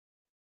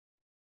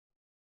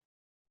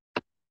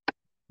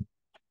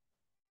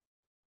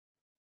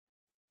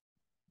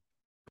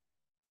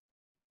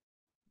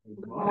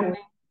Good morning.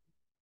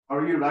 How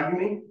are you,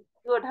 Ragini?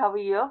 Good, how are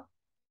you?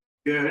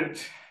 Good.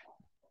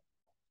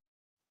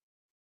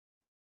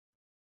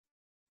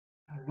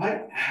 All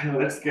right,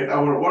 let's get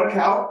our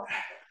workout.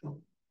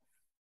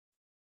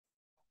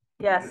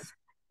 Yes. Let's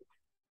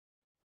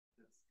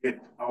get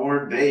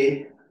our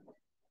day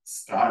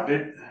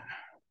started.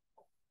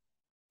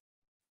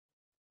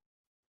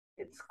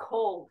 It's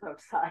cold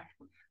outside.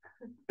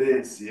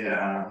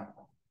 Yeah.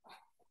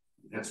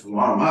 Let's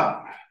warm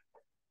up.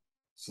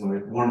 So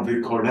it won't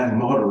be cold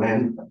anymore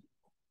when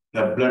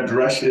the blood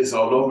rushes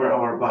all over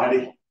our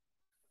body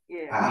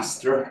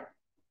faster.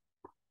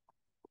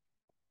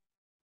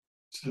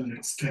 So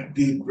let's take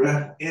deep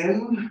breath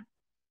in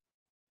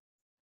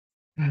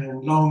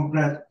and long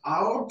breath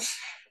out.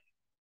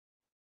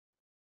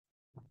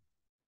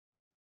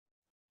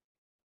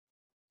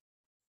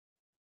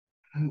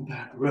 And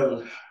that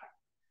will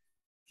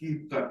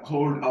keep the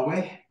cold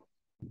away.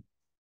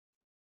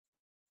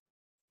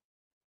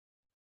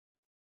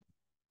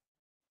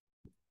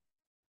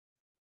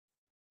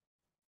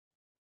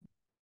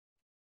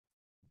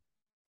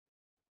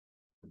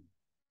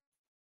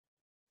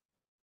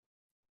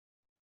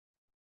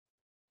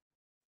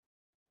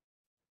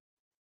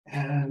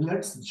 And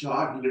let's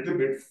jog a little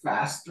bit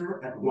faster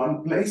at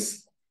one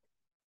place.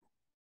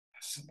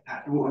 So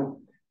that will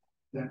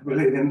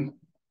even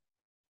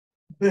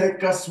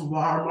make us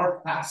warmer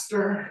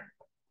faster.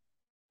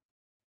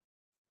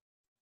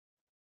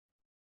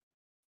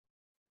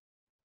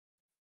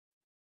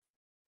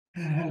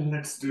 And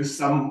let's do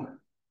some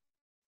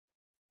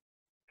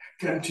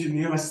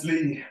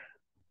continuously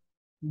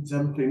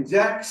jumping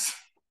jacks.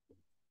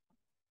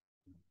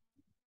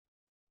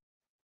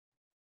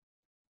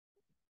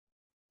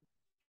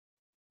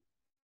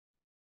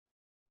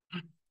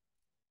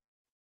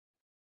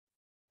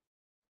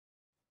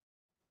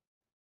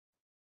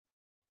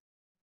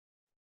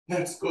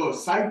 Let's go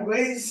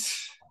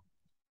sideways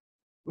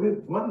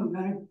with one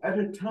leg at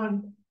a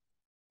time.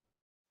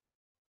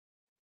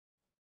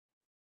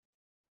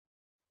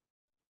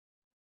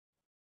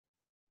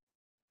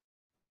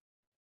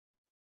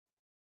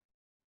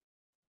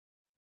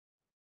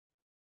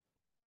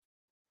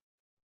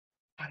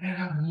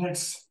 And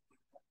let's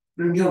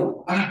bring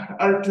your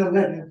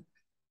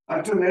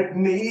alternate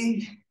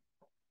knee,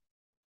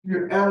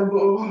 your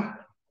elbow.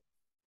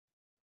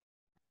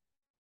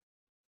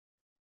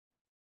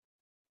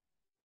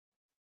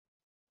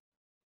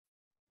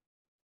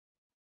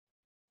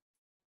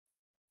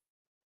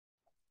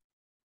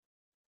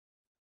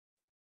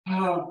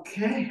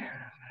 Okay,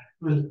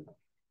 we'll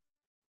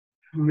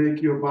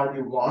make your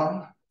body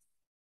warm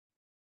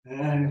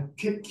and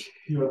kick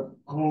your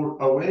cold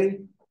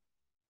away.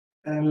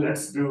 And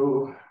let's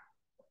do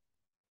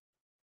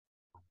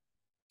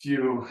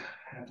few,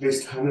 at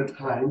least 100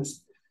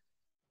 times.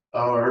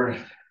 Our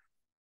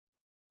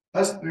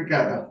first we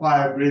got a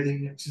fire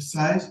breathing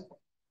exercise.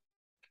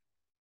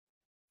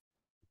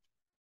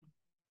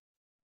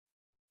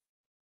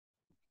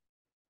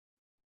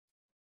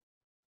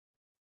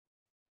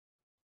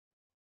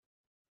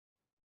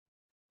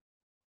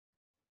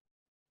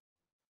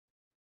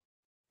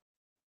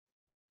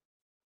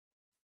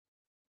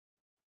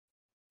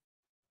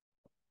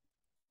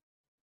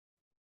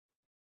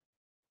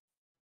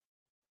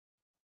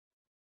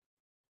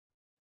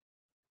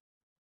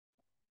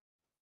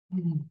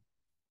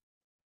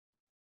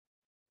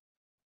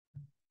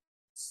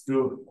 Let's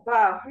do.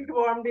 Wow, it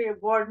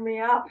warmed me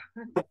up.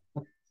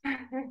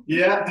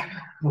 Yeah.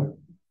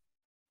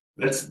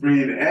 Let's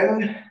breathe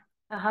in.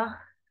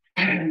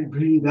 And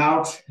breathe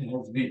out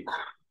as we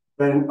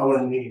bend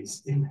our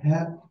knees.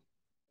 Inhale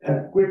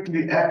and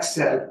quickly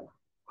exhale.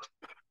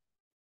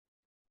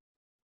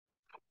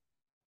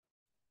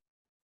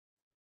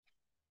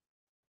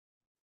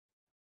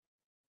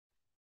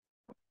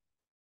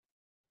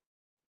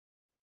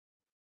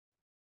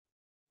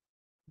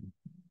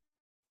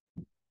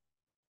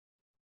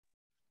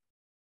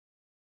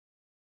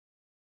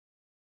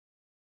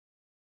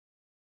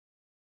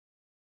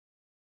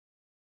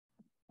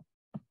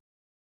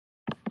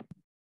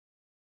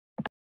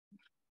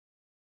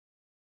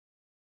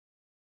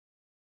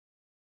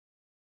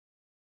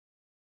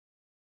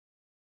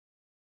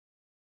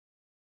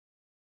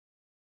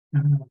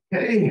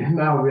 Okay,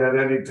 now we are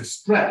ready to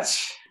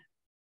stretch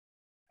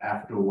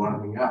after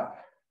warming up.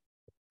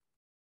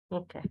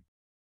 Okay.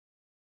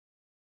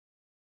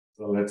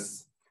 So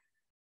let's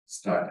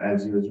start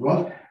as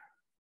usual.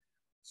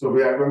 So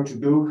we are going to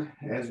do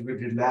as we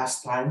did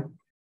last time.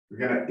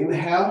 We're going to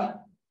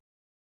inhale,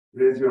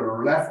 raise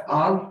your left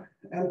arm,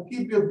 and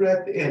keep your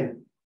breath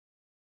in,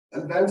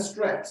 and then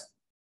stretch.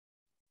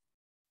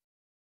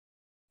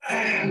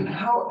 And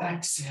now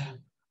exhale.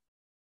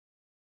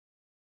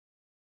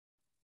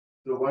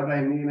 So what I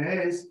mean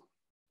is,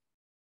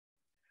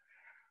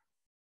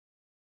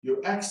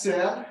 you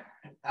exhale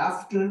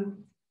after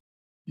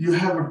you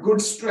have a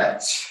good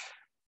stretch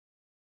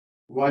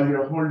while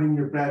you're holding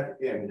your breath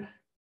in.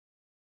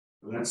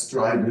 Let's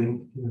try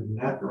doing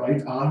that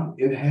right arm,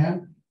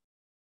 inhale,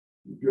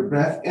 keep your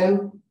breath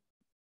in,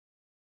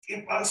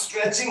 keep on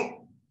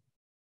stretching.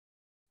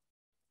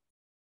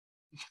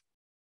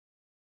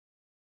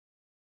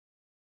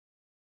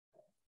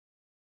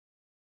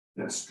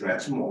 Let's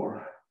stretch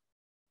more.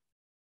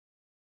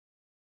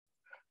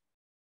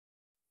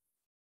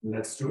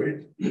 Let's do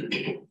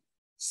it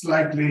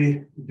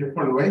slightly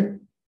different way.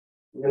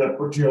 You're gonna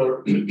put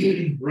your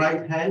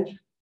right hand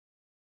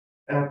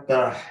at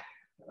the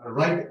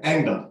right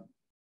angle,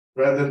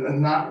 rather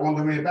than not all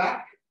the way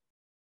back,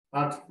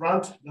 not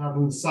front, not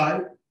on the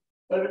side,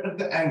 but at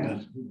the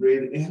angle.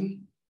 Breathe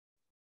in.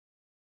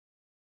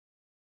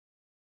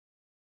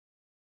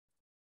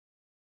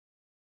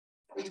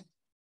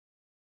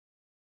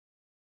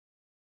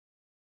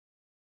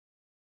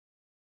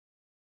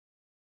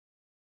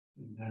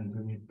 And then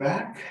bring it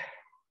back.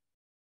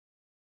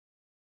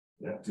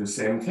 Let's do the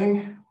same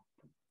thing.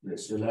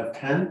 Place your left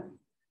hand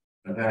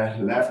at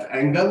the left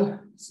angle,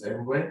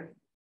 same way.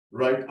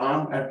 Right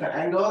arm at the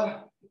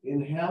angle.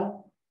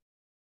 Inhale.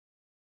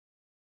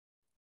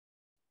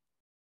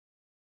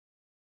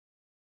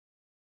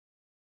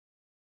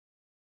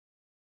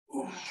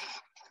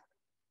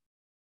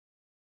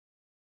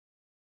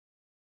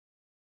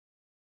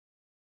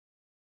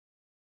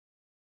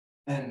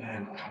 And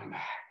then come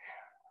back.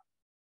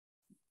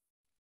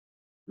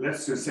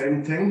 Let's do the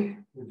same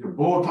thing with your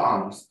both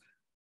arms.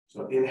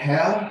 So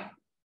inhale,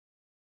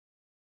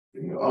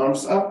 bring your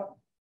arms up.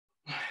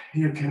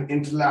 You can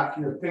interlock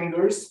your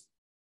fingers,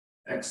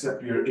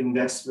 except your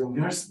index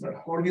fingers, but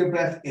hold your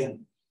breath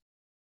in.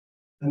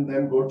 And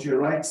then go to your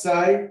right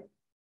side.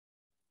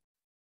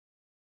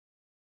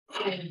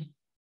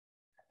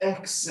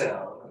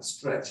 Exhale,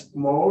 stretch it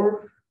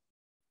more.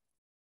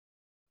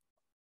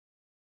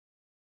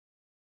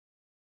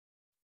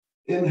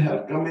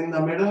 Inhale, come in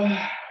the middle.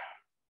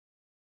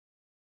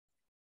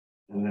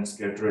 And let's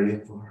get ready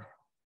for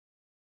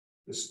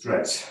the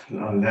stretch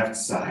on left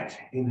side.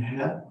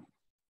 Inhale,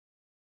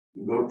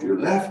 go to your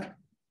left.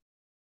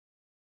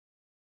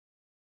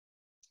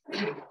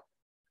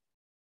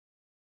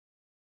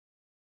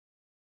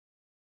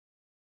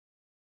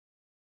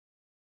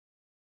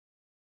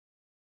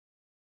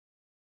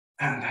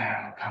 And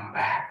then come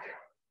back.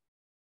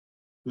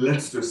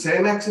 Let's do the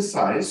same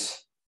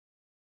exercise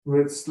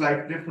with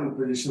slight different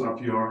position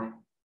of your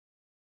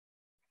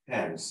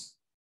hands.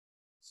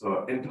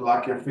 So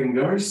interlock your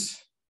fingers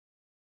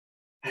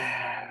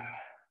and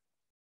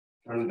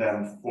turn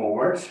them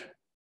forward.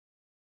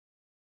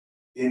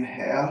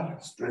 Inhale,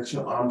 stretch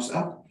your arms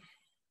up.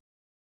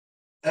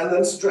 And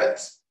then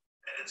stretch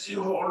as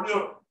you hold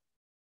your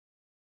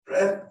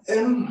breath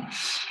in.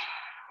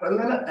 And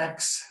then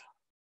exhale.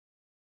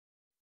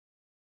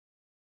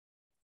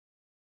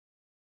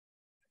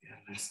 And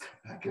let's come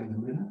back in the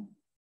middle.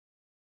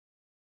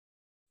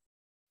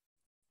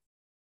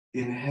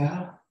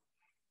 Inhale.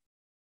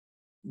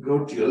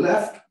 Go to your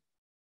left.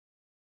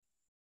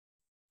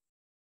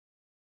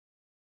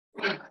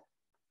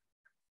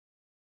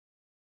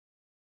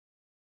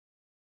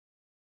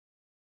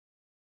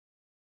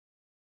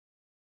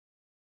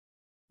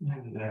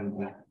 And then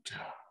back to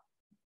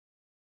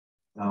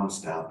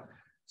arms down.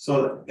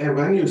 So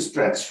when you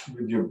stretch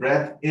with your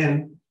breath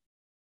in,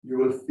 you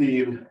will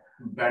feel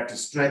better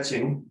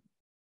stretching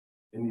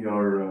in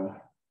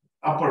your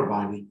upper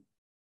body,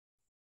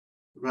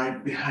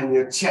 right behind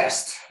your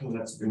chest.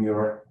 Let's bring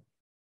your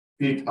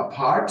feet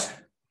apart.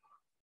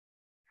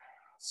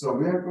 So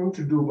we are going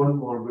to do one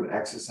more good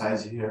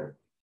exercise here.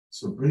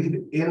 So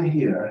breathe in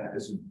here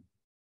as you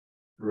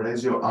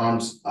raise your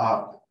arms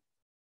up.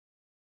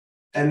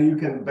 And you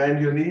can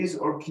bend your knees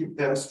or keep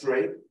them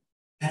straight.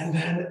 And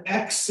then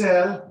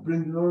exhale,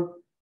 bring your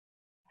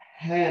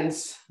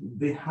hands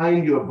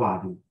behind your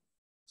body.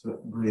 So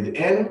breathe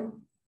in.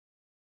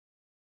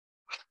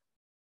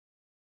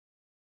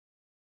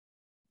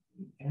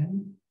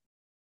 In.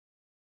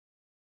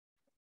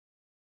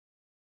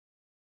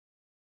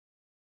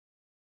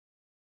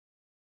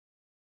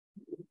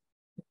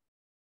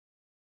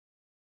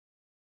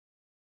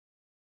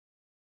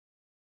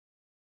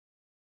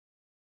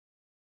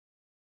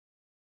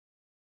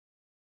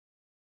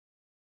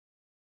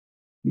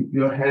 Keep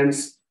your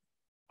hands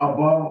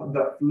above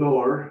the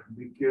floor.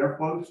 Be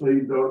careful so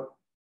you don't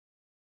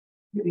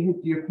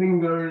hit your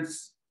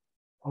fingers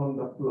on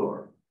the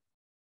floor.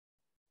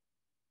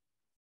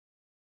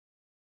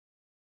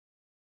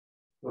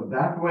 So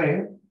that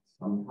way,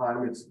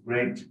 sometimes it's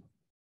great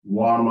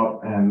warm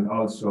up and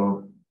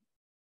also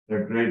a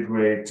great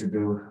way to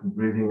do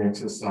breathing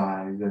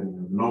exercise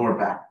and lower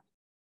back.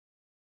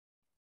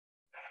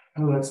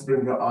 And let's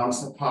bring your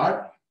arms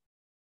apart.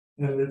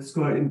 And let's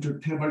go into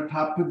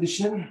tabletop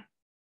position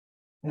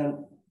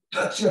and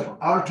touch your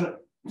outer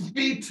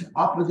feet,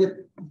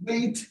 opposite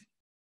feet.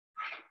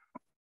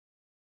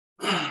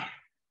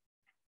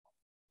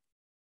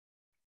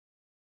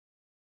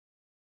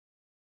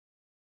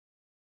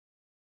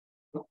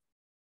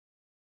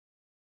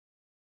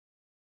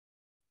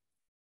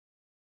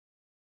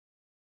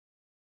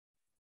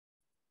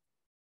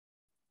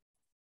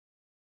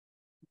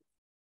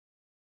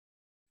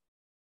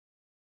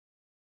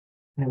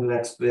 And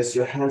let's place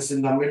your hands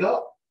in the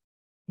middle.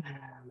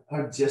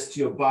 Adjust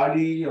your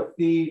body, your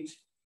feet,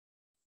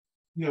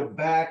 your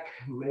back,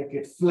 make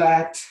it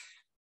flat.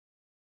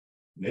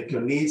 Make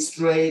your knees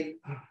straight.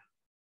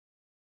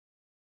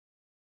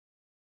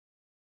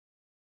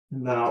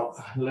 Now,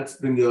 let's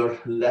bring your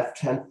left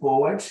hand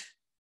forward,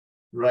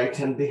 right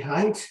hand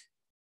behind.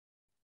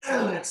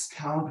 And let's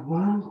count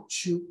 1,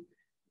 2,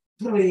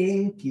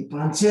 3. Keep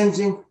on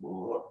changing.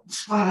 4,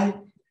 5,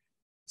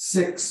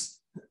 6,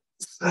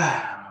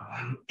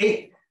 7,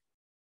 8,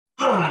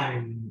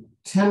 9,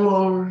 10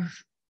 more.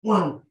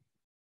 1,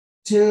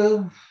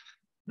 2,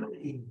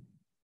 3,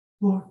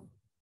 4,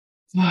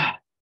 5,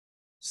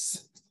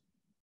 6,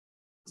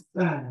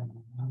 7,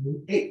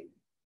 8,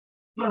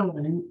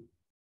 9,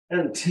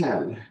 and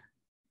 10.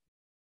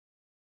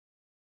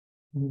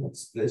 And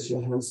let's place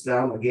your hands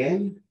down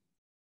again.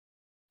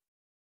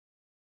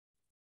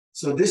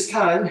 So this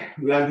time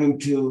we are going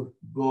to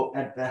go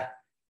at the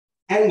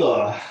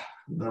angle,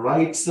 the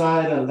right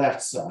side and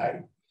left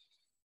side.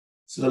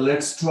 So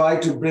let's try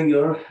to bring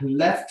your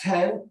left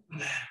hand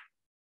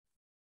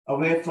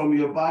away from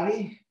your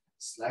body,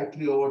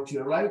 slightly over to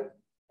your right,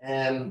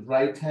 and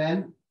right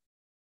hand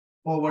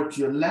over to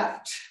your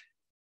left.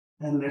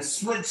 And let's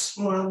switch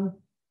 1,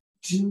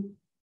 2,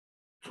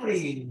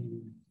 3,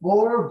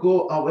 4.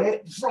 Go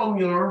away from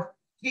your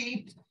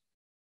feet.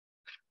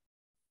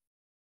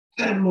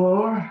 10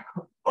 more.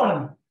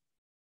 1,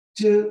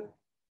 2,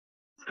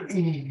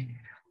 3,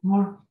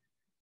 4,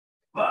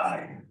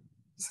 5,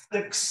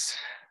 6,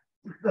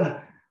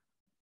 7,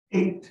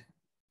 8,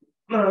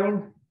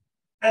 9,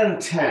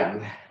 and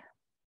 10.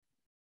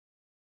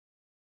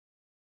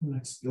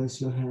 Let's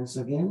place your hands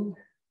again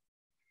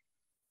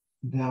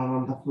down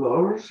on the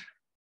floor.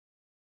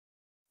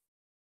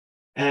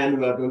 And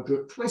we are going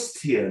to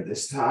twist here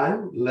this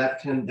time.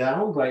 Left hand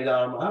down, right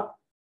arm up.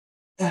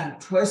 And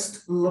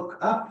twist, look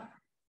up.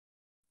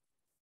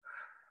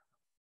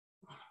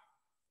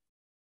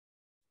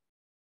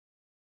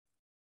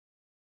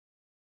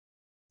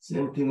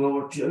 Same thing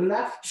over to your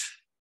left.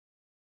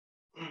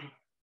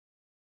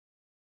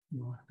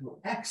 You want to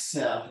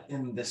exhale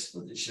in this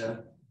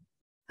position.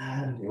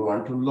 And you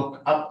want to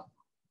look up.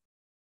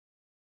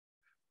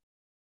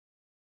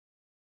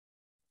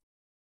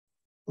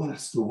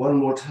 Let's do one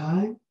more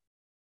time.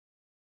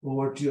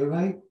 Over to your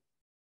right.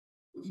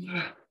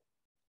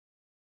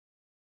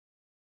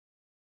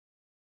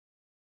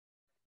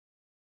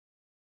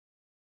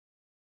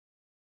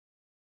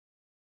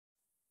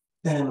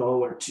 Then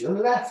over to your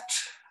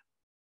left.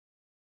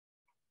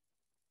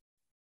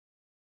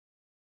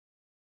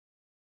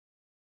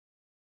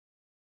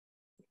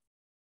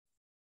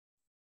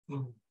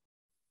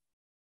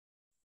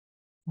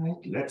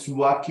 Right, let's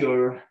walk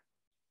your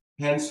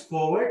hands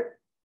forward.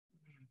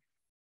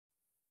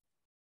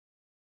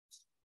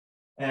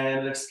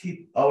 And let's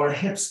keep our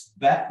hips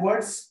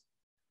backwards.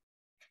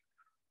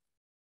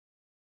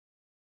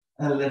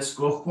 And let's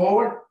go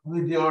forward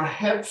with your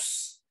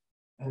hips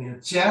and your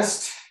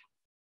chest.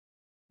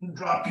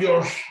 Drop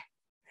your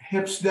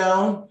hips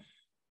down.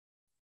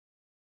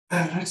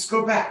 And let's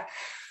go back.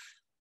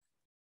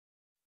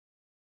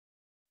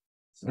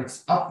 So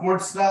it's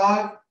upward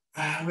dog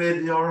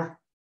with your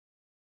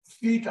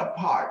feet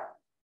apart.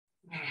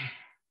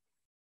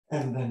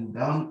 And then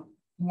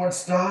downward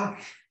dog.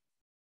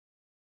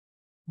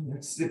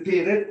 Let's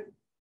repeat it.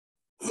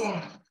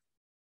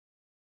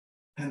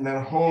 And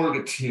then hold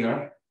it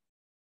here.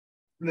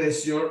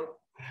 Place your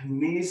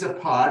knees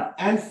apart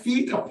and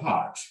feet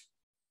apart.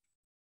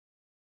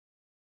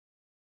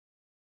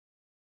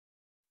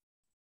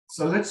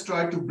 So let's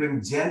try to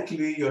bring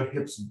gently your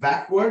hips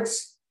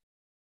backwards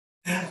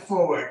and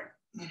forward.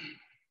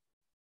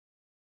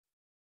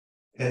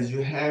 As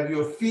you have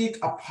your feet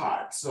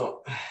apart.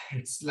 So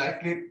it's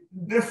slightly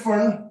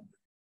different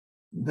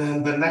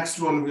than the next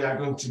one we are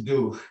going to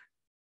do.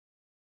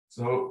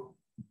 So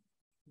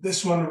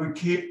this one we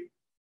keep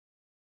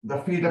the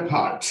feet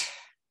apart.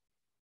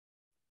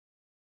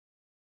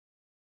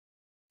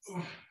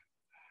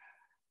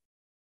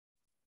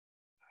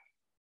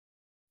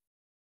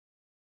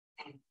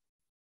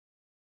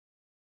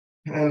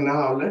 And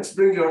now let's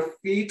bring your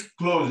feet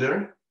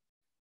closer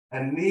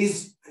and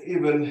knees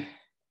even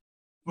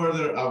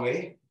further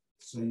away.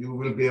 So you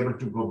will be able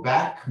to go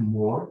back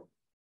more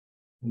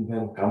and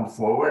then come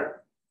forward.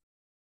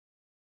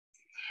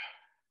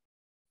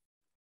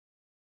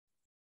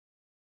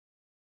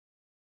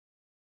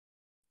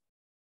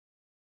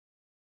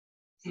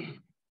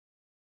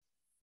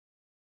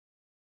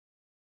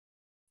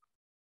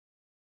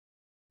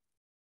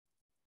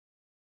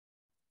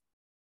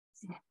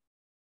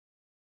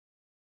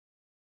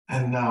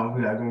 And now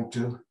we are going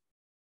to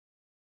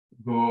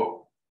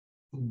go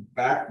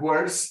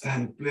backwards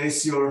and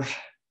place your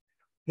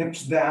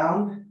hips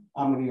down,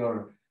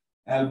 your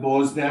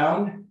elbows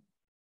down.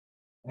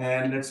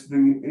 And let's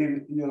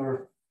bring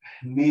your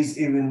knees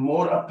even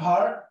more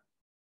apart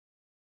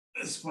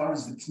as far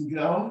as it can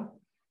go.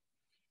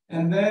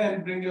 And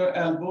then bring your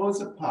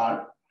elbows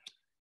apart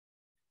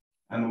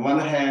and one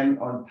hand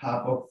on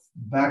top of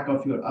back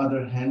of your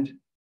other hand.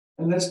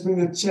 And let's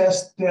bring the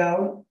chest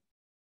down.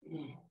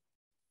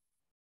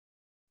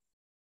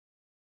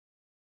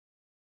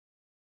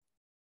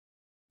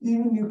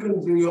 Even you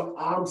can bring your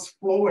arms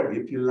forward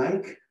if you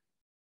like.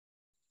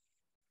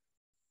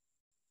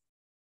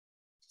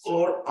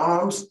 Or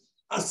arms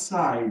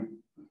aside.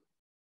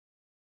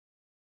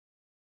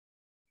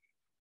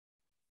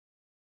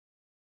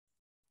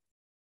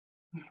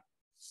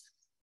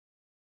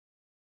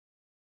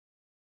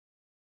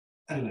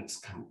 And let's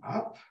come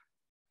up.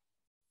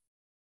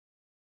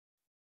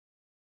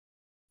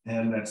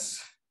 And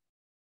let's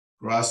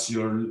cross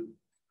your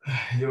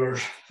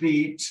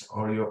feet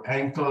or your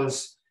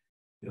ankles,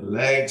 your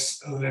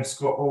legs. And let's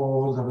go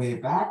all the way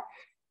back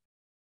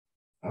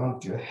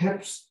onto your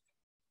hips.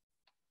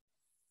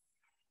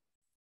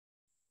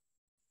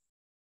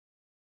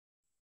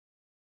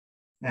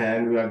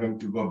 And we are going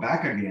to go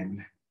back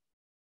again.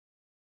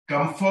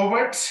 Come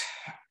forward.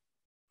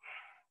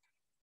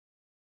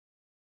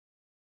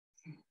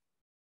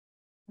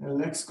 And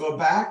let's go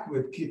back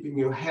with keeping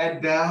your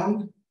head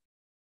down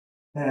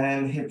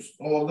and hips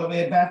all the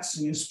way back.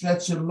 So you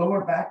stretch your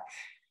lower back.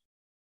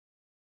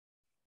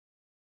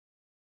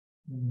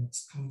 And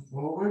let's come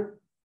forward.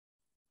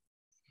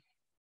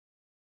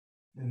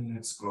 And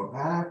let's go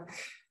back.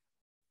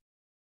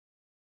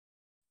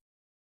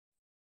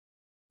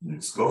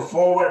 Let's go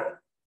forward.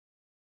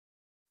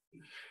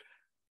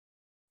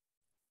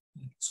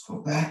 Let's go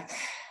back.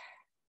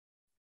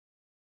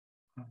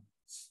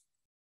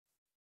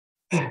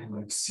 And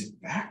let's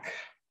sit back.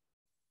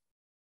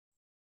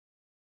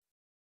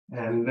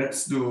 And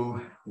let's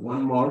do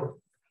one more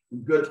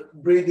good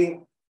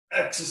breathing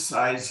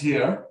exercise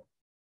here.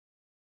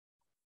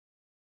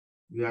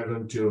 We are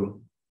going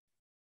to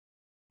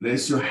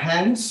place your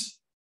hands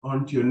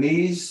onto your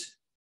knees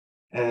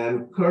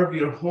and curve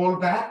your whole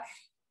back.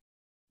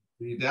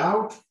 Breathe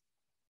out.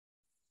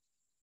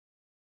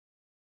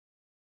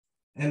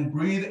 And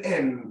breathe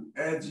in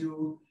as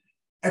you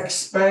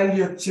expand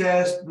your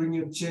chest, bring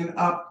your chin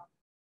up.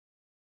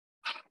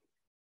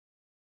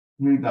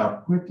 Breathe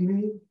out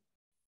quickly.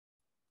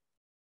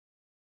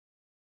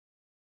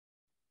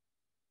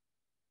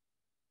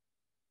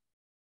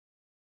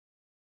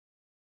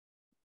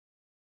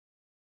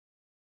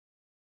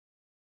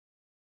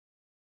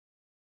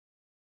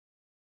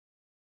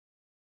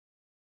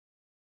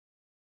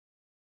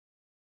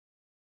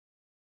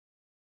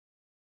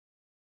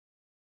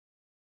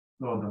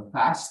 So the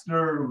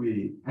faster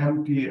we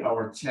empty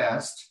our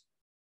chest,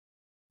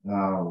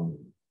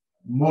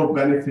 more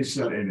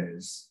beneficial it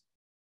is.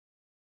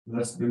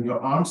 Let's bring your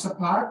arms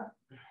apart.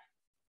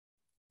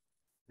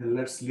 And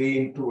let's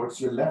lean towards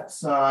your left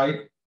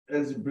side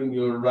as you bring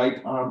your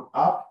right arm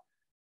up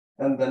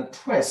and then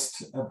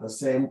twist at the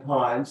same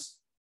times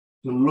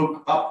to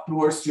look up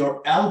towards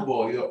your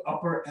elbow, your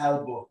upper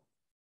elbow.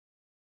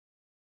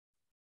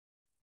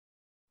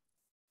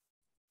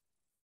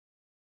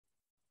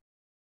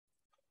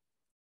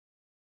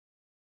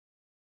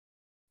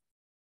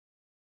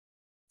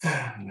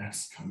 And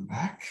let's come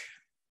back.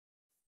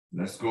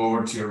 Let's go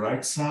over to your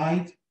right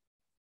side.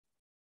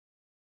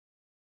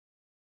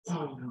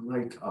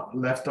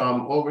 Left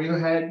arm over your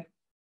head.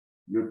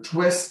 You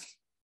twist,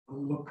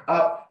 look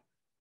up,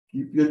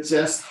 keep your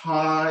chest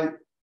high,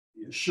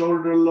 your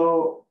shoulder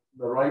low,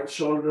 the right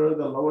shoulder,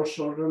 the lower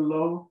shoulder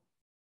low.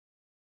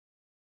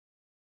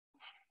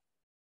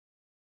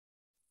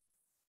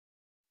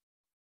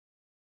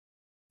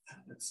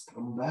 Let's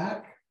come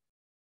back.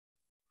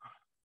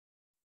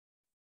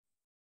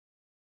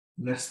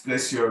 Let's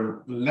place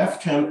your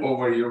left hand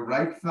over your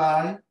right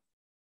thigh.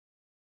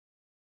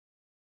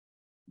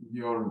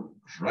 Your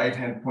right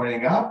hand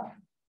pointing up.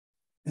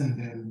 And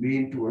then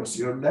lean towards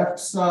your left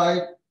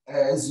side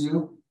as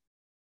you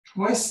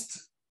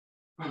twist.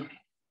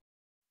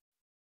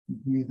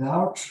 Breathe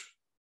out.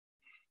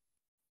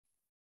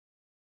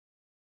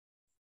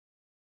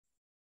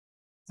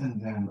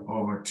 And then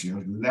over to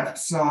your left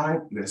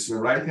side. Place your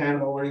right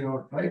hand over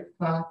your right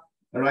thigh.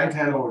 The right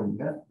hand over your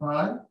left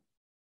thigh.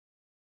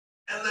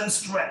 And then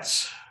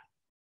stretch.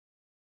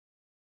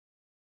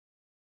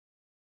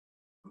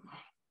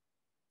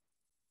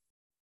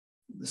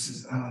 This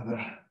is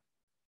another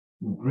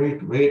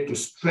great way to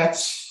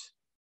stretch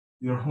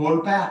your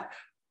whole back.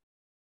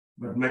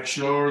 But make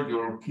sure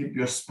you keep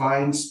your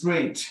spine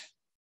straight.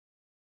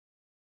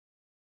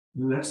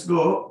 Let's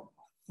go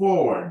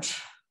forward.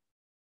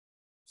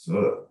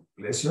 So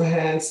place your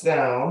hands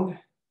down.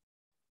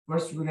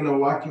 First, we're going to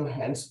walk your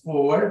hands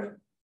forward.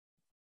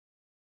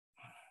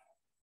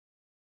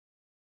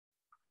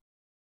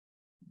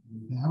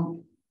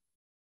 Down.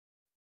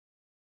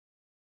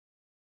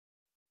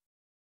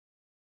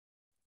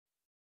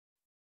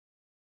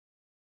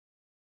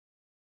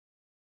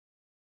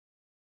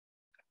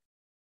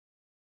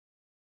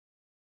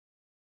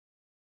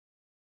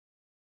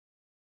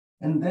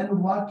 And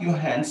then walk your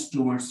hands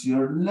towards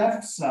your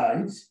left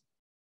side,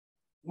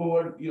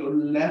 toward your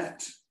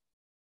left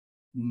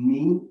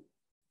knee.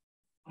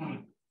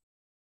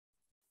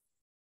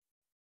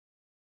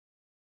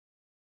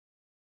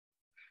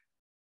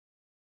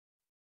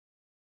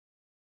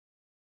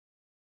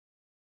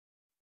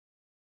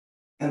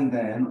 And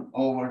then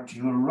over to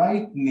your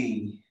right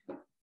knee.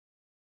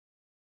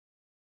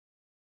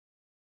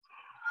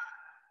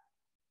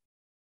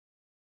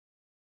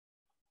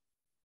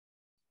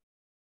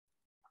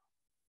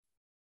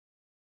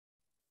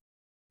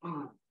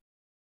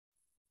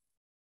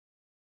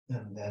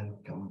 And then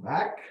come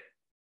back.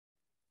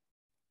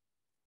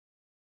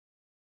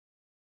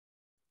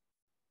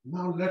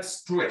 Now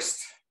let's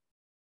twist.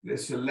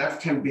 Place your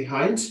left hand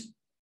behind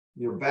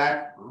your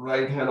back,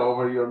 right hand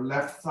over your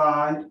left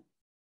thigh.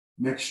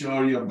 Make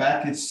sure your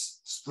back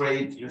is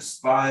straight, your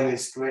spine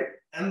is straight,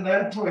 and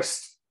then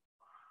twist.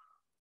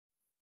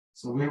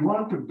 So we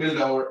want to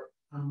build our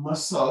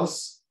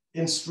muscles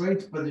in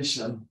straight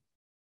position.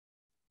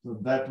 So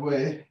that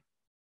way,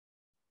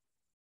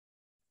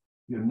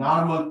 your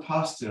normal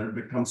posture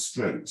becomes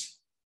straight.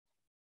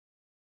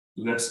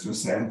 Let's do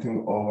same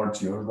thing over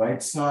to your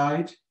right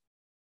side.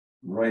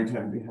 Right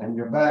hand behind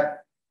your back.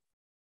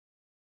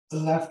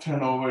 Left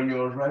hand over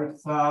your right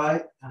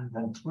thigh, and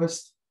then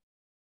twist.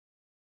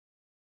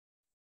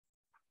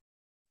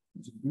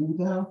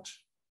 Breathe out.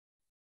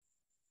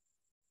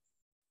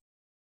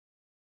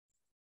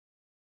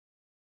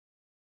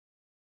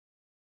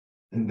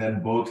 And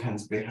then both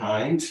hands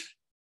behind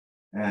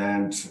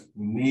and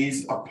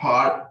knees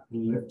apart.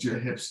 Lift your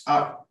hips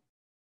up.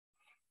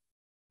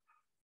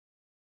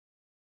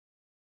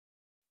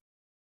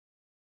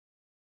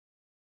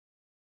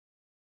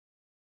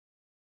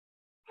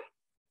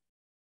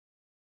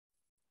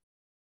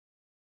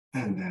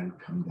 And then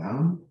come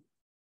down.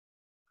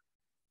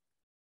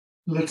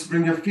 Let's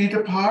bring your feet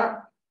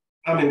apart.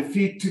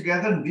 Feet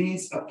together,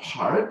 knees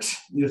apart,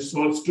 your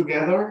soles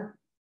together.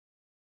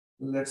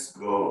 Let's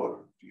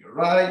go to your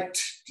right,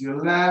 to your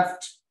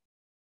left.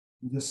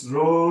 Just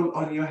roll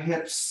on your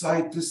hips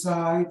side to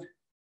side.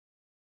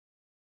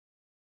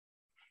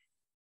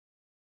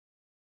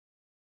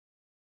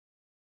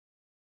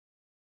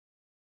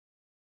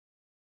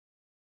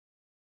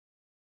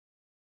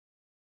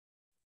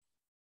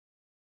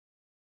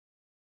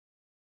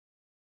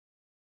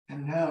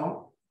 And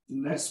now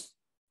let's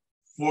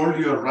fold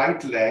your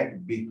right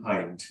leg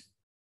behind.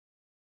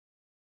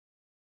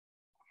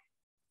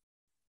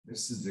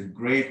 This is a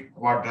great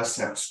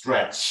quadricep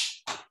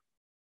stretch.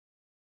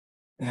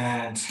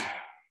 And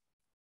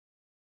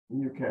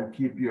you can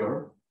keep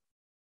your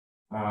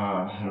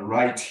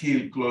right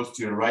heel close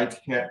to your right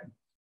hip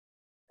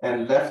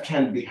and left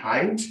hand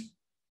behind.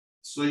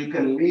 So you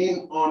can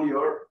lean on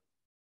your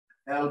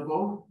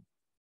elbow,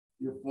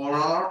 your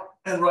forearm,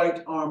 and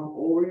right arm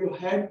over your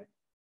head.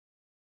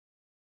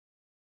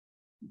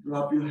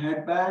 Drop your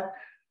head back.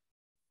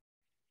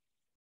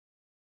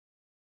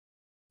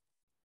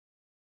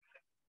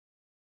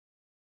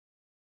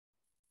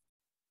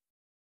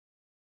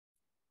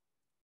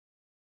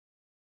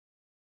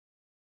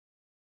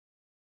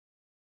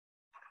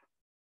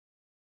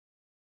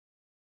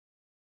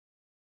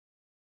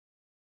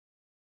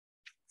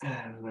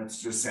 And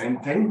let's do the same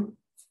thing.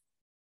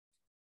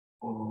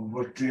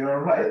 Over to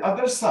your right,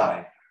 other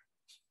side.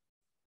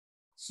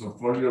 So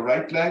fold your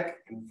right leg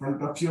in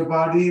front of your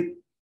body,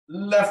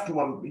 left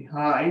one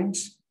behind,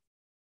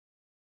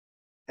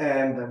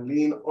 and then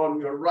lean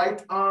on your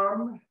right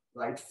arm,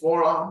 right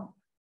forearm,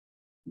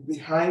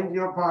 behind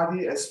your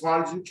body as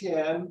far as you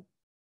can,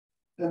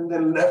 and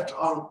then left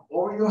arm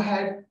over your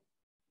head.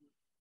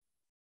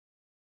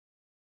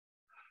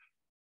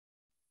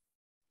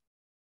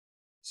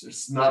 So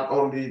it's not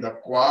only the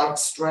quad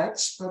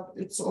stretch, but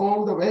it's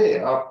all the way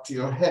up to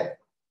your hip.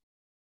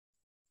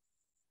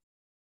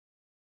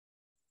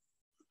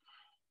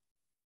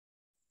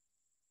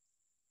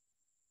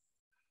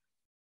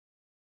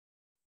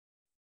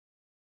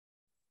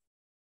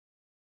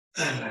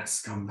 And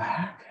let's come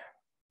back.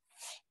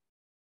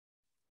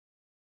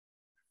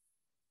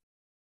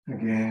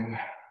 Again,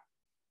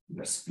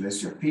 let's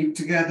place your feet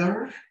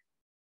together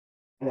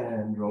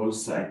and roll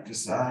side to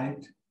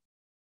side.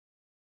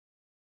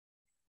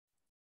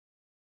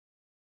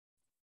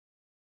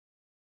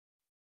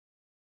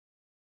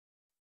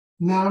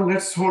 Now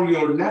let's hold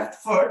your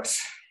left foot.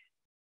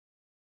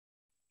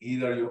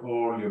 Either you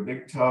hold your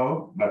big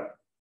toe, but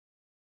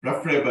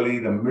preferably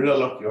the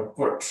middle of your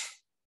foot,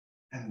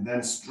 and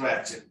then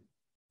stretch it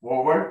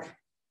forward.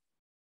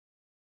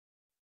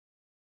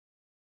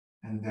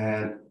 And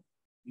then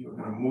you're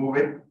going to move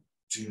it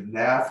to your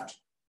left,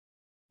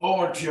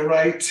 over to your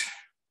right.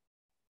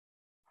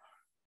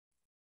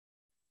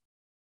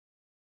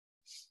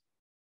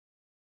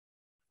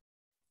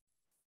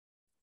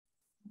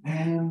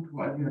 And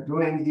what you're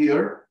doing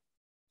here,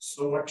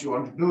 so what you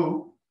want to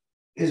do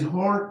is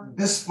hold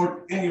this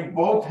foot in your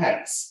both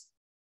hands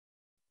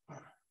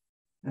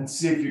and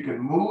see if you can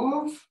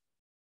move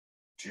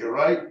to your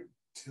right,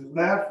 to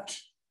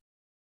left.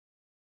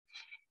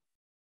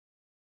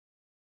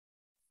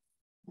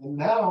 And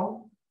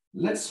now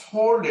let's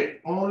hold it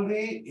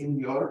only in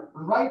your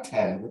right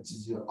hand, which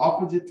is your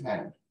opposite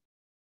hand,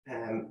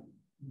 and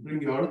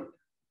bring your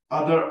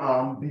other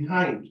arm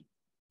behind.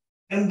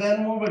 And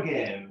then move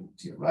again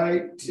to your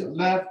right, to your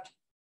left.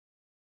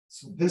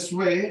 So this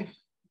way,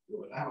 you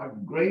will have a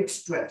great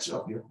stretch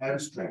of your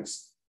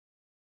hamstrings.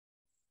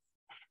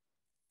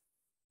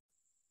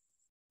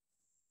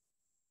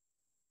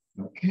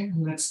 Okay,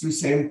 let's do the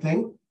same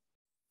thing.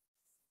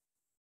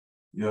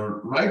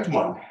 Your right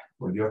one,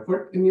 put your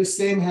foot in your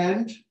same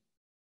hand.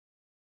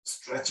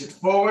 Stretch it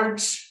forward,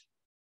 to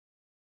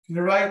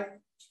your right,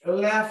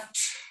 left.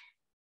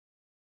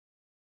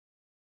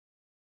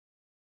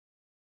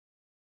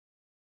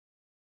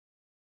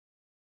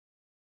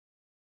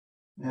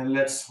 And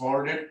let's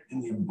hold it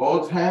in your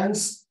both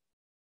hands.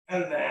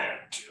 And then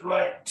to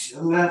right,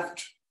 to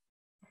left.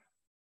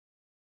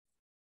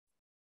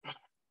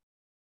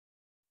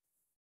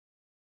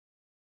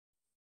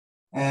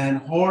 And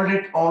hold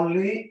it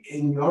only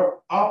in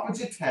your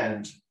opposite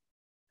hand.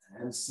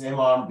 And same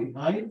arm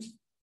behind.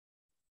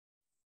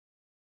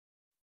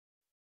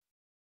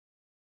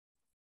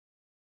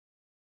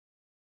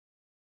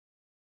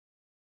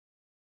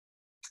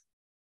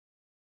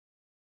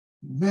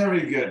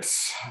 Very good.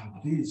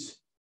 These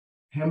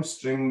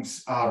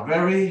hamstrings are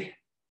very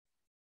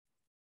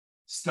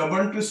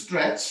stubborn to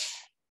stretch,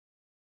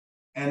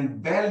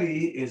 and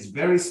belly is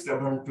very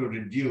stubborn to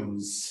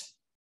reduce.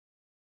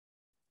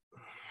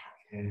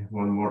 Okay,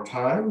 one more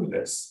time.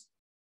 Let's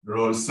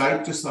roll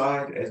side to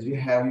side as you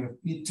have your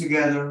feet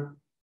together.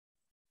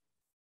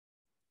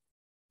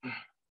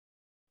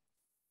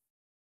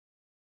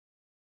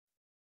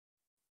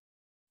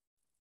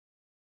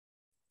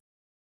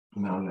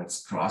 Now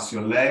let's cross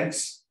your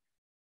legs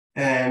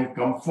and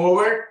come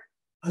forward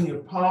on your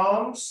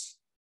palms.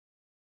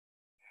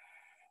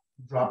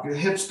 Drop your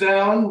hips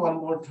down one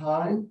more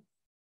time.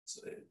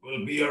 So it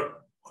will be your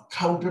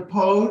counter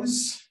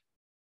pose.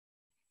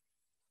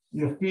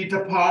 Your feet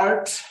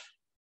apart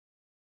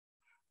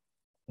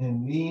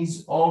and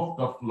knees off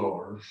the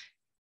floor.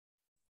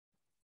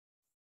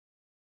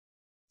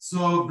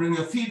 So bring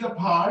your feet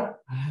apart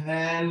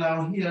and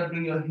now here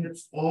bring your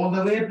hips all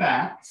the way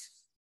back.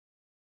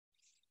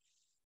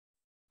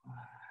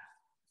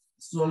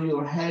 So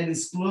your head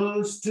is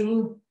close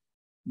to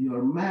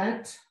your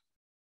mat.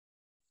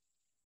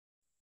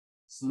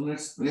 So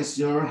let's place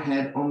your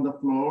head on the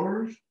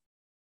floor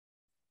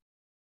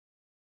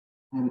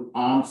and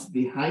arms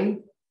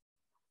behind.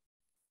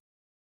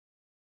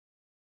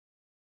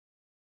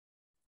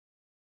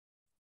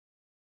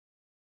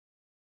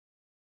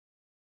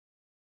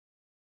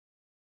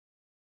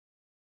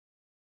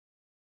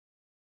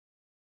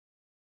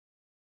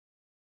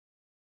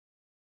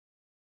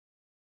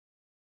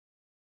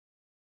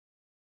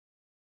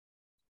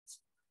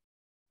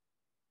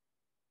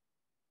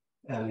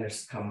 And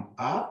let's come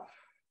up.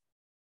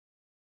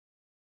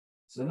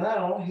 So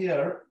now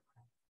here,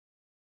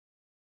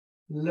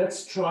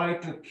 let's try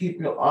to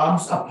keep your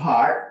arms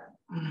apart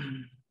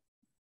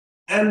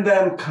and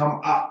then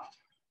come up.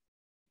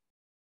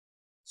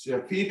 So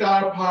your feet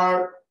are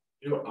apart,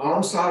 your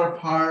arms are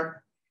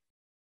apart,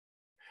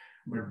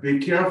 but be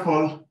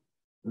careful.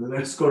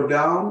 Let's go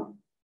down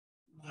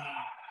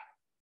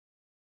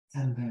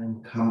and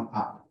then come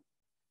up.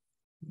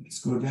 Let's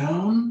go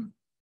down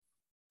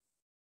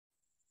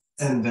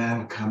and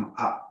then come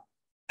up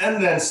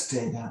and then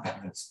stay down.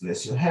 Let's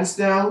place your hands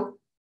down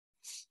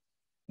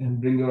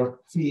and bring your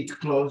feet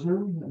closer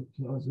and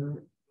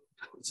closer,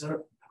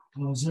 closer,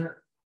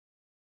 closer.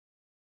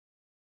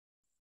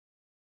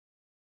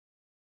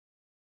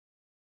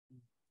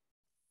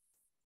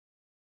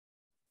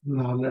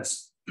 Now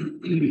let's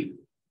bring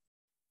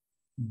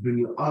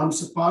your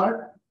arms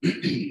apart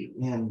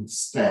and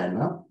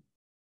stand up.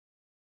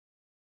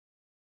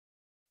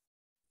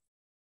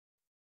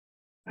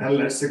 And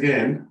let's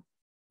again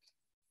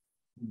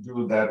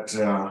do that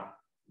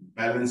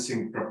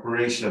balancing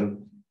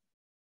preparation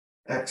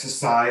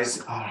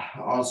exercise.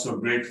 Also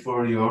great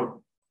for your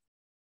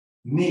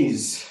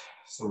knees.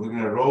 So we're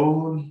going to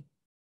roll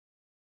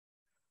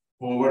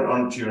forward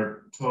onto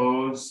your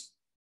toes,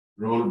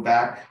 roll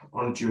back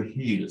onto your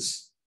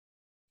heels.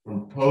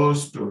 From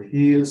toes to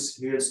heels,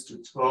 heels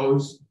to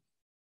toes.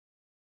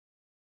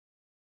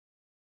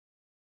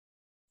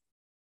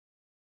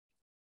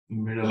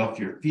 Middle of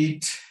your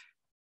feet.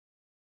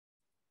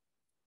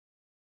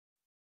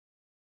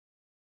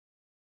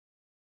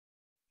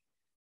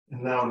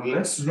 And now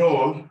let's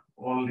roll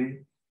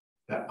only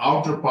the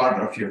outer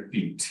part of your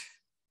feet.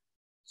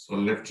 So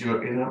lift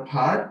your inner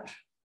part,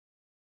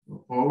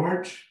 go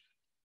forward,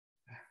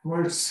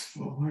 backwards,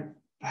 forward,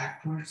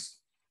 backwards.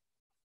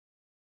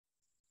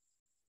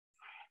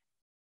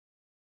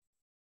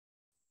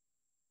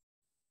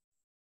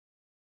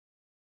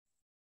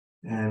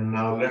 And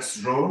now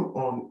let's roll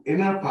on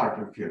inner part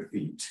of your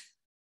feet.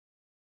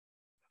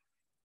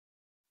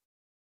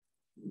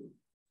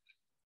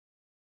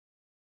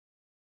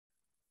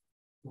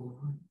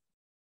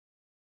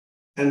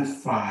 And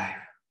 5.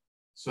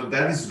 So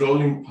that is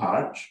rolling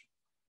part.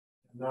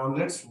 Now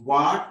let's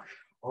walk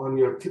on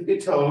your tippy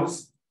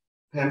toes,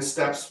 10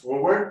 steps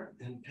forward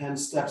and 10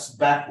 steps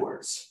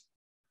backwards.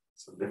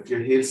 So lift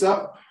your heels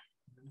up.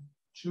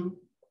 2,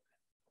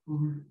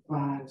 4,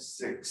 5,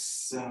 6,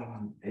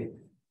 7, 8,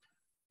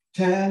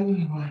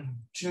 10. 1,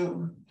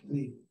 2,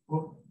 3,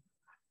 4,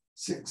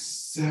 6,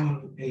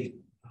 7, 8,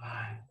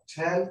 9,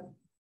 10.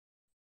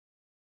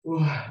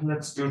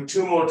 Let's do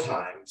 2 more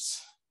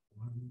times.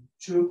 1,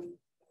 2,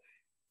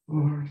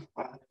 4,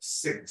 5,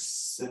 6,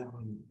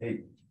 7,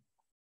 8,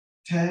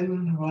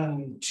 10.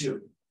 1,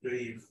 2,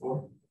 3,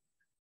 4,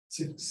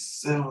 6,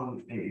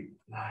 7, 8,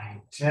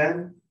 9,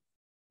 10.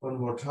 One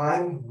more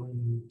time.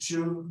 1,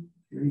 2,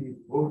 3,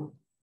 4,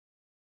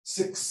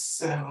 6,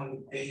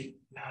 7, 8,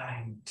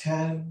 9,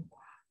 10.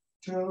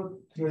 2,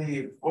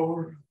 3,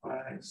 4,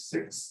 5,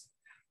 6,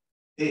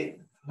 8,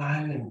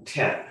 9, and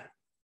 10.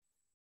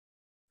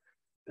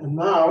 And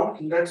now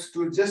let's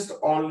do just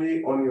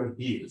only on your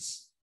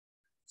heels.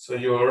 So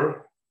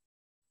your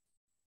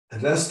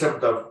rest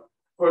of the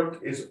foot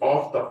is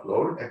off the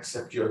floor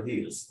except your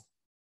heels.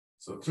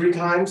 So 3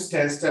 times,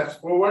 10 steps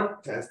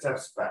forward, 10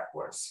 steps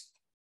backwards.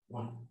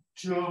 1,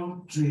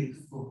 2, 3,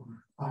 4,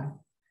 5,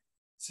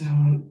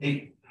 7,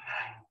 8,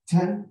 9,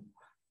 10.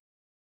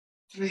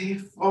 3,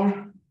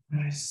 4,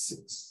 5,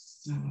 6,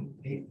 7,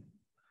 8,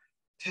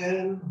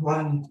 10.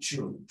 1,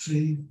 2,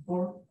 3,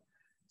 4,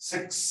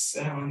 6,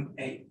 7,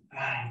 8,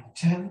 9,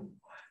 10.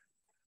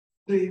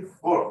 3,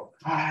 4,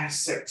 5,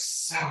 6,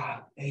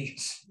 7,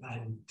 8,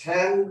 9,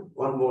 10.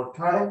 One more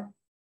time.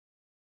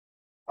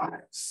 5,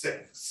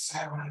 6,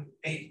 7,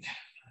 8,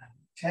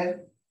 9, 10.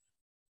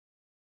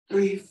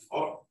 3,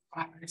 4,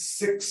 5,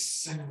 6,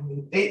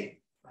 7,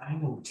 8,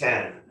 9, and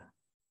 10.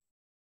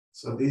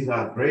 So these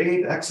are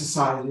great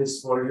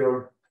exercises for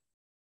your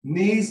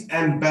knees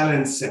and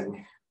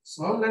balancing.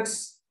 So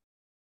let's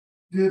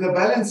do the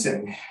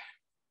balancing.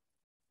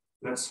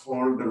 Let's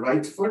hold the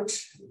right foot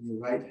in your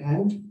right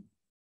hand.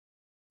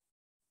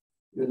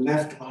 Your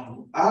left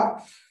arm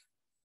up.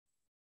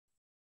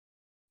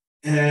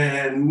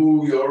 And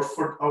move your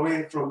foot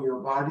away from your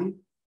body.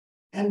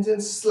 And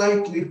then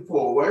slightly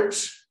forward.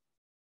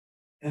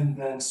 And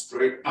then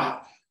straight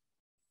up.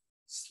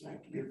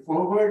 Slightly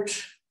forward.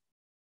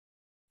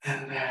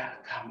 And then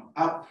come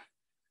up.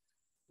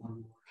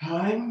 One more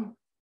time.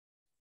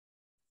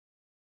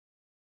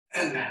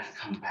 And then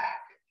come back.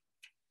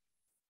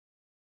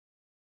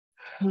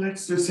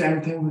 Let's do the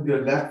same thing with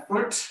your left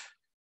foot.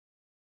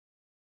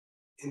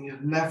 In your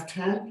left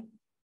hand,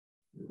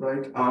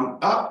 right arm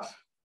up,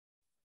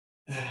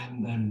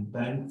 and then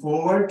bend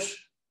forward,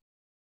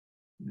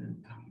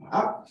 then come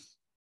up.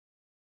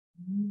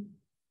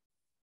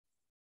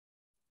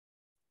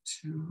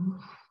 2.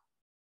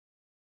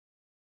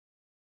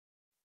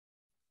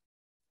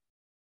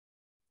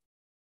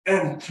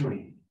 And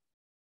 3.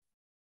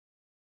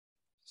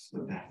 So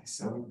that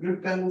is a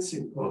good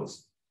balancing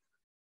pose.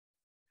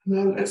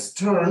 Now let's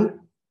turn.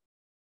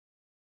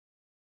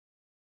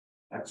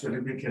 Actually,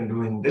 we can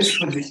do in this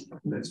position.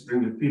 Let's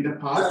bring the feet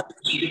apart.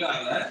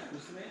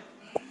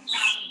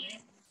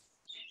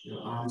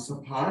 Your arms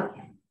apart.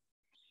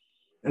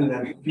 And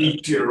then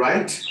feet to your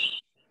right.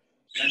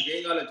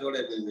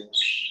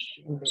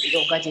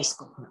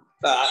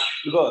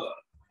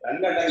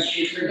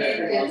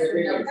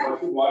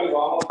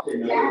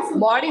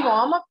 Body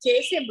warm up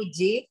chese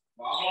bujji.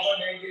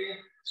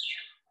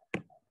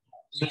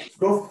 Let's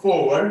go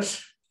forward.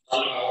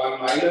 And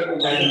we're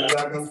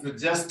going to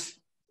just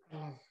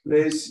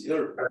place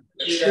your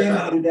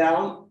hand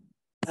down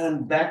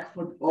and back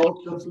foot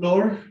off the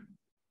floor.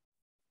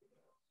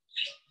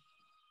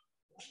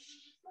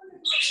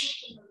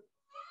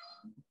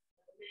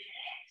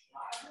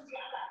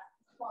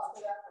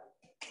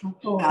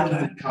 And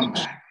then come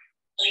back.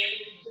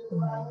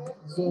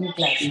 Zoom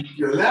class.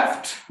 Your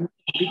left.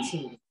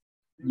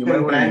 You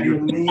can bend your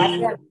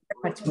knee.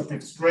 Keep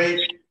it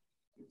straight.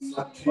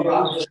 Let's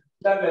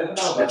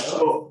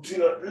go to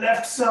your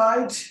left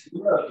side.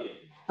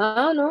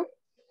 Oh, no.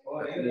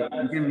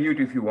 You can mute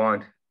if you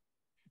want.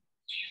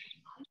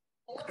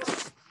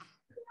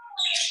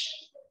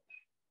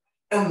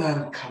 And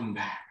then come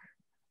back.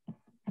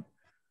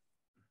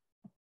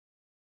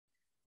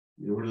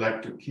 You would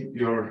like to keep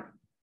your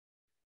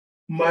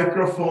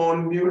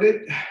microphone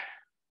muted.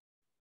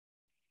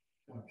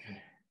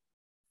 Okay.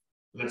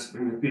 Let's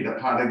bring your feet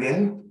apart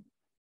again.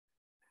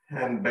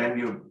 And bend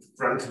your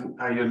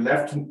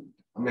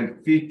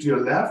feet to your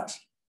left.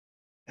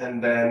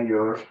 And then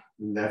your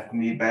left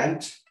knee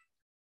bent.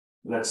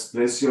 Let's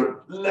place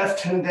your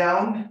left hand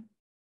down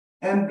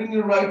and bring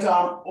your right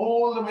arm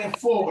all the way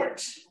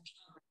forward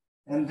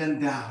and then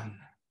down.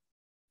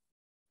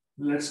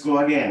 Let's go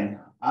again.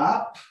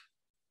 Up,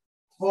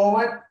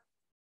 forward,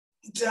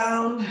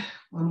 down.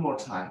 One more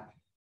time.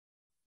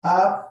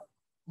 Up,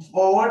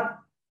 forward,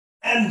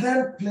 and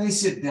then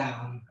place it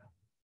down.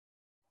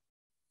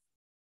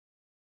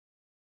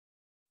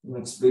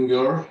 Let's bring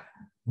your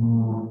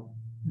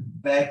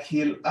back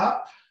heel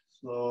up.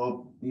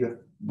 So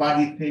your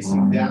body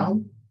facing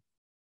down.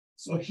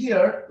 So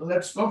here,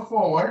 let's go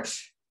forward.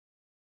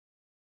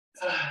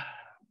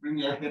 Bring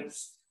your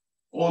hips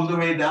all the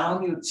way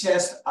down, your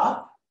chest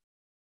up.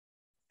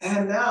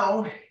 And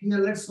now, here,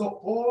 let's go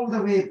all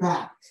the way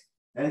back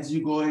as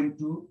you go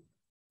into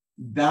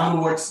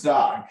downward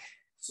dog.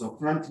 So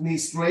front knee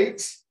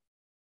straight.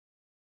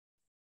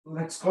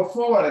 Let's go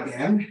forward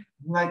again,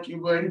 like you're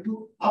going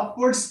to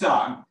upward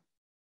dog.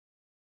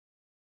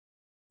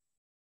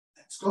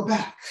 Let's go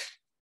back.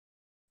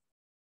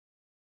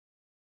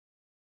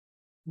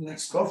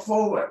 Let's go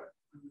forward.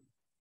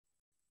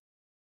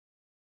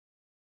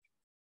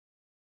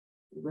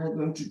 We're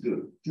going to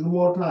do 2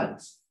 more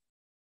times.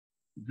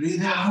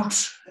 Breathe out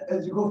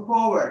as you go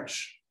forward.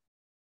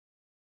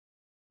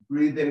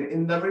 Breathe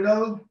in the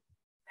middle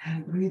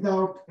and breathe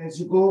out as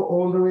you go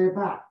all the way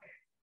back.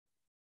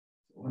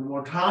 One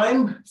more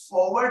time,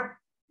 forward.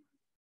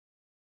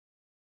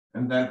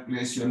 And then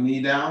place your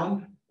knee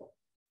down.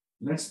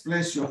 Let's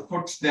place your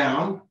foot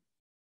down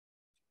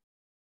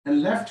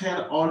and left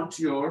hand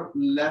onto your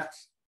left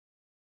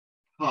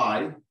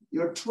thigh,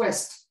 your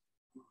twist.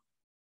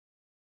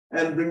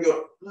 And bring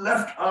your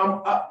left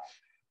arm up.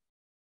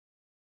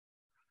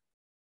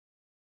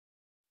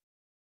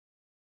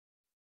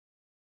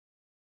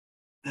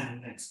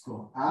 And let's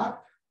go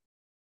up.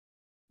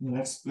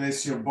 Let's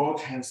place your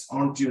both hands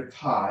onto your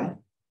thigh,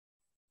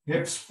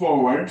 hips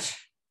forward,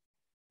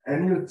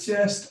 and your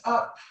chest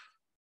up.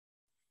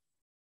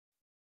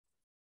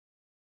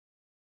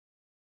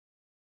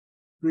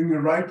 Bring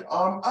your right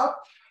arm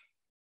up.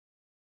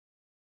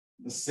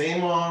 The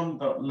same arm,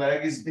 the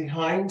leg is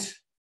behind.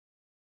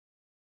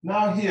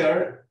 Now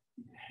here,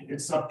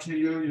 it's up to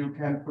you. You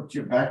can put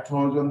your back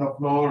toes on the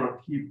floor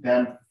or keep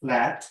them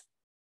flat.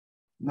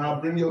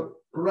 Now bring your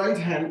right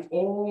hand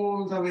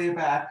all the way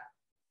back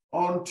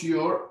onto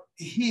your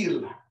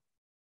heel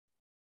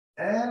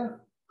and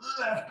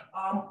left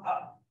arm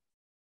up.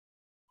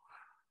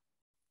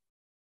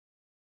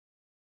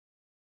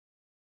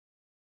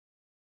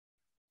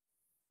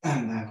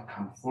 And then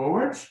come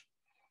forward.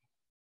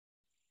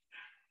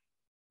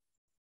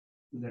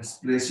 Let's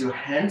place your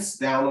hands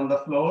down on the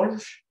floor.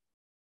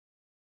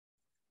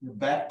 Your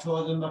back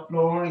toes on the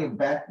floor, your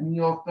back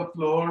knee off the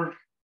floor.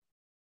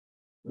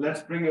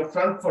 Let's bring your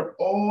front foot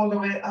all the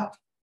way up.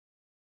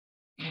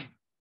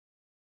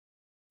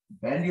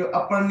 Bend your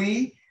upper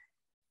knee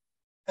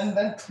and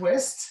then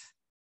twist.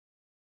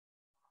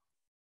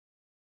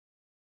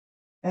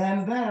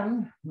 And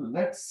then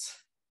let's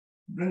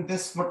bring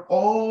this foot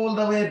all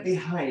the way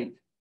behind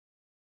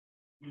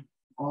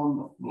on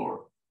the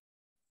floor.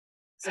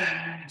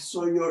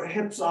 So your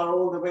hips are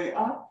all the way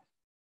up.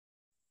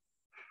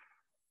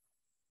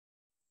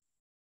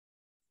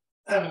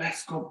 And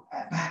let's go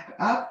back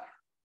up,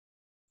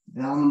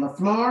 down on the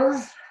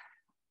floor.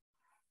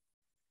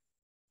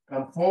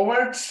 Come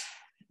forward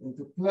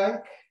into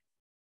plank.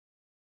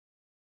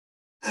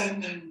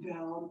 And then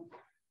down.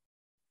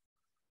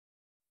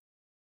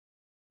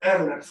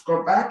 And let's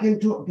go back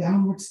into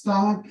downward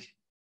dog.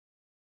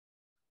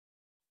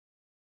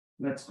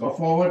 Let's go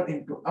forward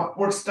into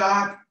upward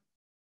dog.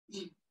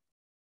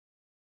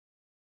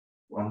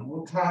 One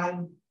more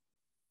time.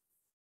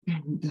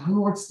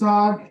 Downward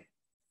dog.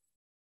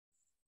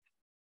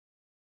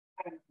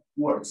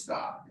 Upward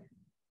dog.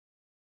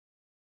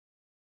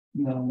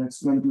 Now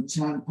let's go into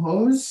child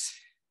pose.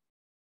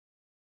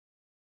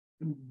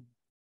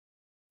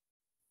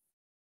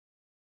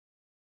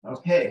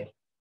 Okay.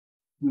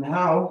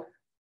 Now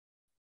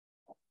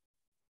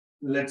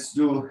let's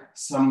do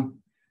some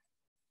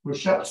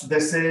push-ups. They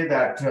say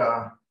that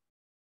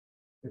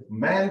if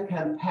man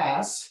can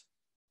pass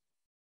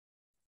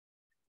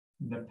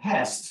the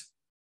test,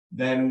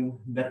 then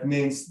that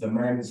means the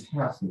man is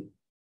healthy.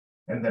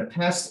 And the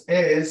test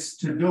is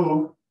to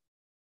do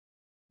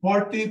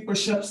 40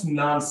 push-ups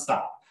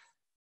non-stop.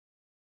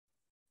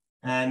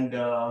 And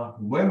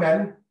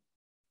women,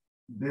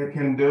 they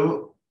can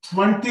do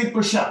 20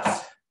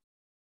 push-ups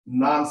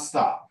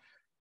non-stop.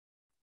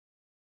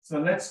 So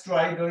let's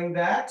try doing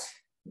that.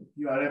 If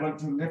you are able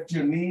to lift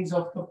your knees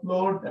off the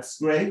floor, that's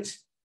great.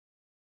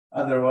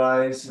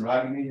 Otherwise,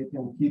 Ragini, you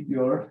can keep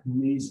your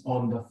knees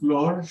on the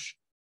floor,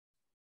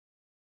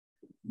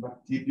 but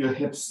keep your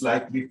hips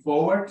slightly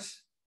forward.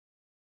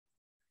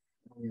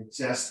 Your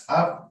chest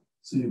up.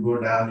 So you go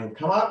down and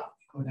come up,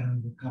 go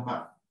down and come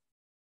up.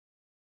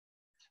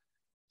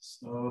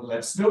 So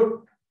let's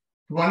do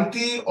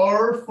 20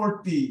 or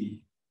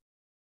 40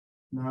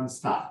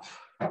 non-stop.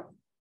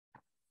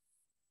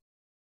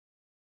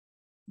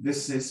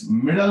 This is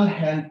middle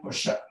hand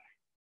push-up.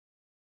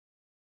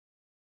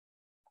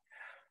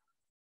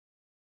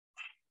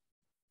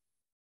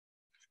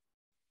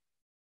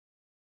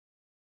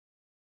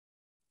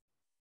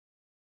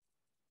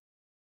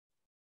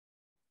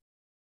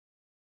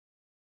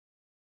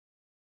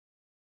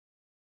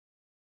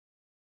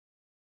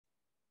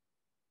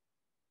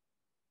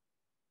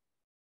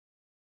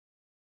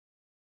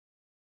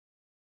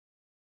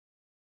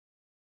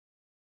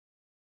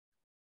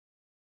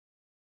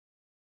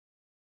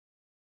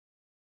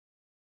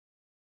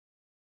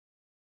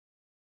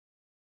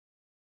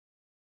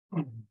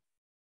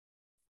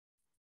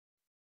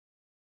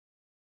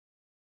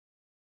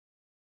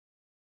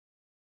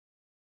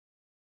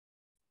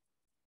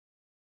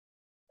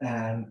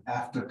 And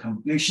after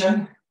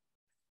completion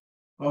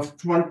of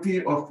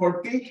 20 or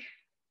 40,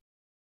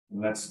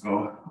 let's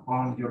go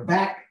on your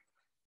back.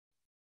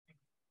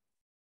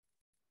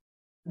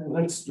 And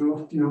let's do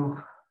a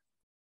few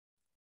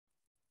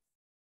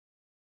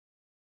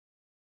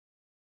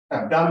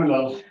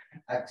abdominal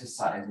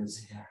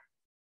exercises here.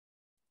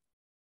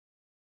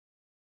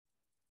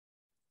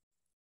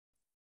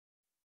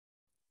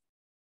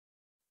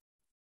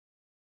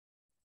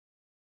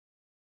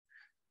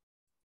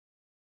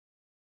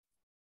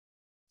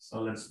 So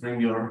let's bring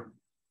your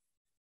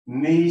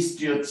knees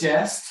to your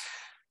chest.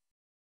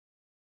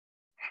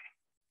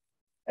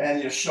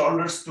 and your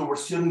shoulders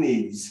towards your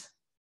knees.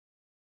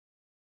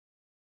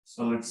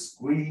 So let's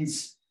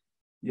squeeze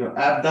your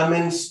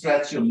abdomen,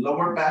 stretch your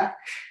lower back.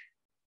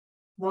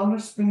 Now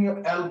let's bring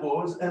your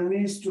elbows and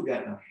knees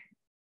together.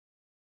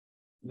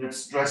 Let's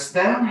stretch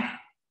them.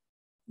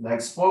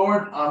 Legs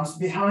forward, arms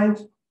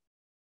behind.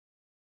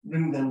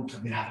 Bring them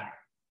together.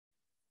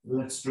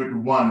 Let's do it.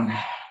 1,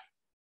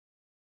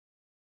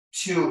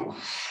 2,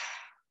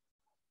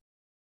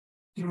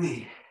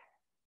 3,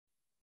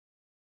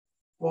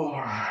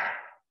 4,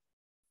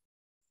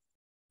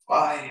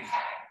 5,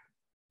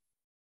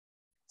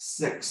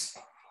 6,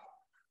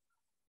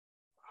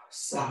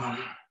 7,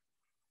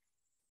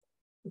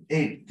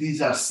 8.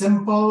 These are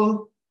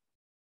simple,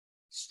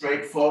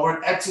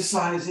 straightforward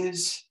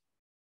exercises.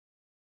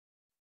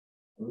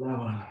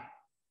 11,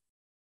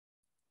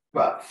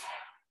 12,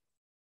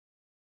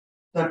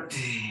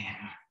 13.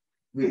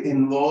 We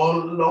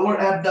involve lower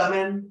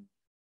abdomen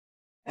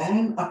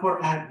and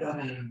upper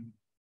abdomen.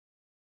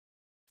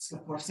 Let's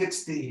go for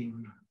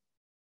 16,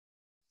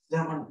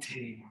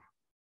 17,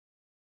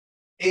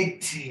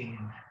 18,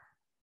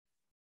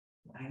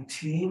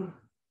 19,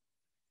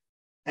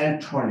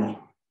 and 20.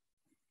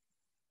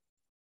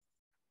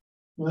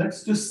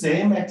 Let's do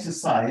same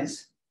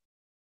exercise,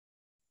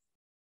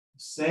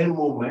 same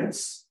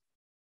movements.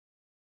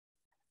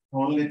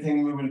 Only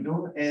thing we will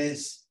do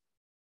is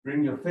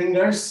bring your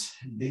fingers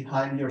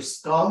behind your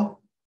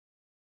skull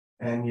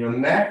and your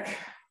neck.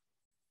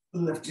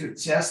 Lift your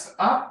chest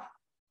up.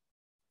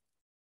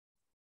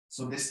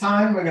 So this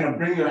time we're going to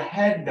bring your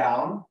head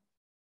down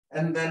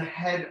and then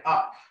head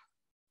up.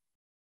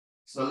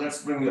 So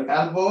let's bring your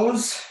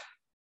elbows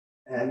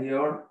and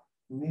your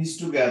knees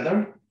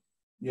together.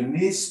 Your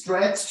knees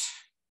stretched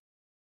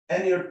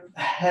and your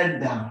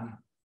head down.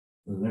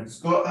 Let's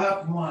go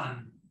up.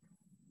 1,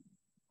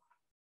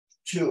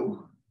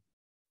 2,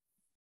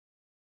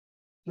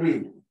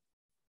 3,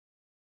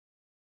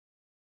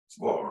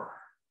 4,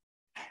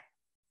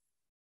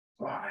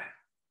 5,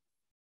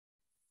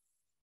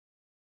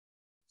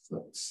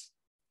 6,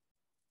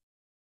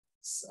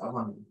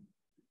 7,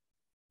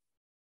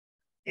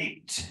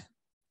 8,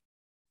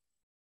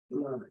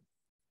 9.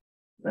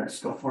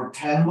 Let's go for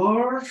 10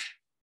 more.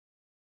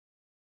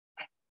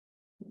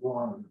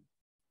 1,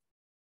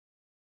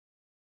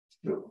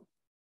 2,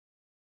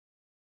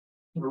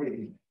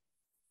 3,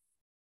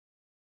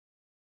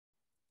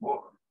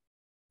 4,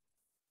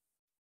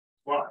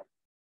 5,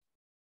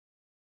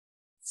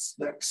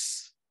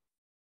 6,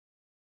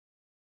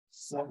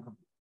 7,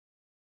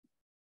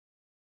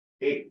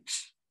 8,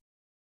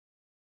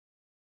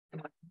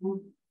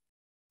 9,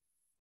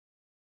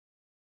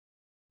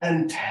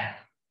 and 10.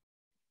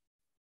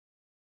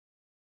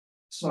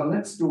 So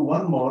let's do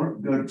one more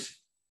good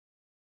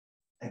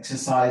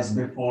exercise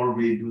before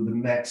we do the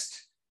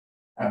next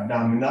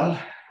abdominal.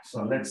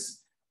 So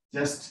let's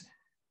just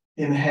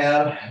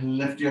inhale,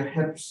 lift your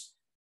hips,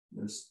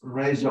 just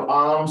raise your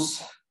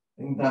arms,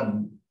 bring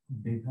them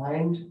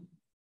behind,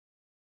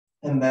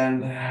 and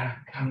then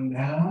come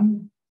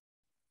down.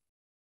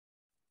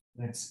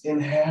 Let's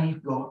inhale,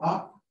 go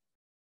up,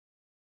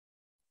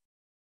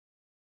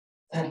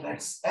 and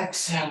let's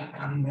exhale,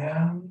 come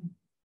down.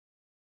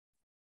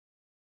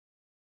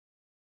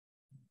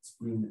 Let's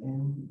breathe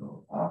in,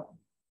 go up.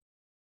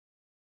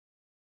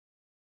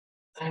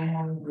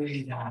 And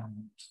breathe out.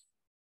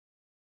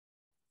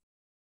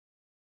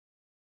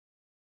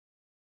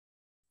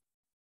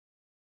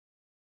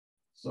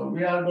 So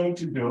we are going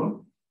to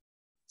do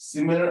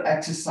similar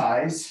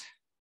exercise.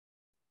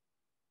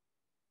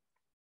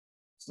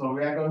 So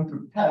we are going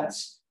to touch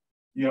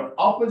your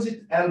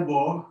opposite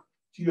elbow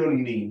to your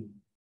knee.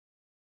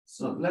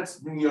 So let's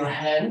bring your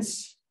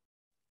hands.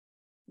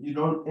 You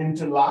don't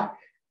interlock.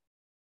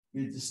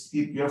 You just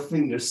keep your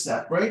fingers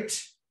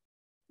separate.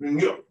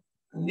 Bring your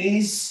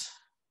knees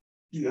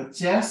to your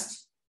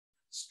chest,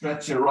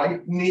 stretch your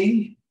right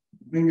knee,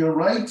 bring your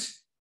right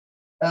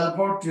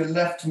elbow to your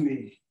left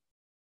knee.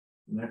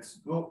 Let's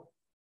go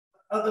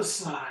other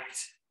side.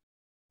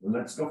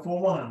 Let's go for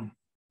 1,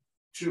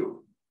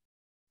 2,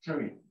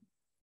 3,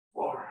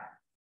 4,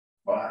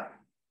 5,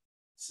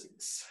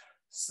 6,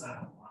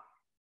 7,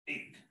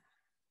 8,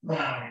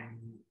 9,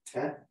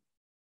 10,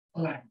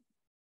 11,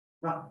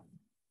 12,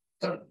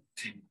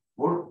 13,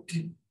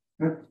 14,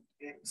 15,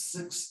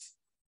 16,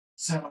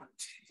 17,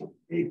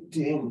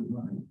 18,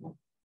 19,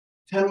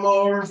 10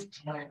 more,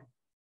 20,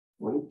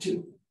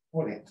 22,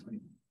 23,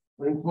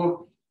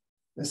 24,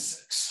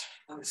 26,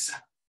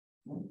 27,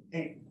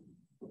 28,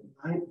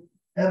 29,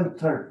 and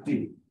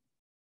 30.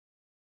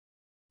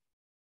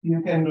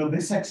 You can do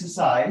this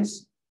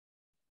exercise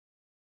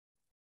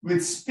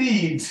with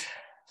speed,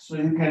 so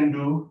you can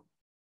do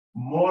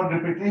more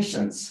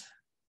repetitions.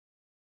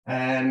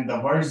 And the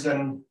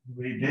version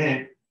we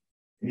did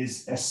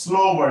is a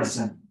slow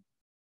version.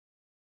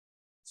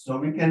 So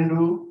we can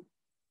do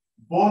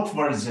both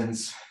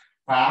versions,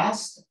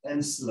 fast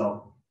and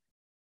slow.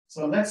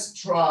 So let's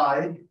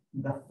try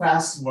the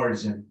fast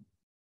version.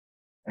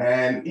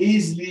 And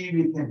easily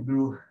we can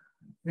do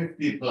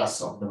 50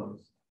 plus of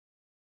those.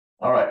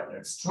 All right,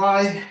 let's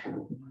try.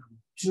 1,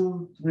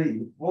 2,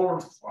 3, 4,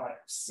 5,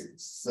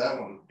 6,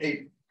 7,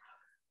 8,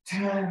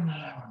 10,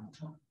 11,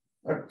 12,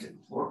 13,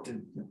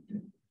 14,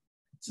 15,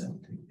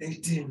 17,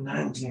 18,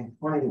 19,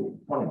 20,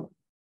 21,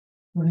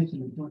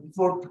 23,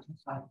 24,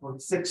 25,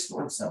 26,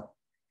 27,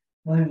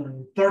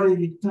 29,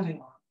 30,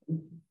 31,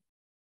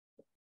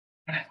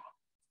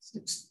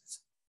 6,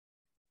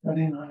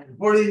 39,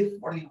 40,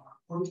 41,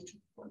 42,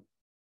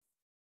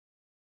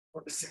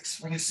 46,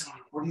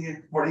 47,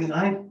 48,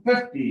 49,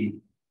 50.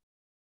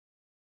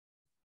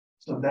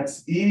 So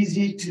that's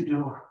easy to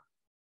do.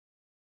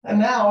 And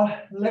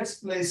now let's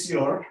place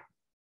your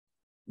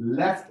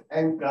left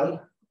ankle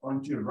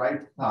onto your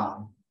right thigh.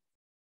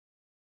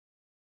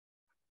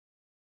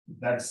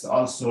 That's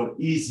also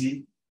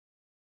easy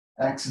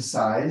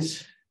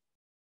exercise.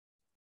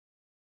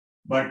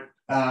 But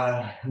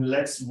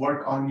let's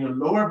work on your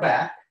lower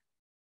back.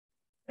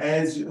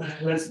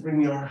 Let's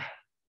bring your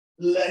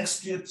legs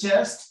to your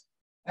chest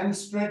and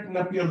straighten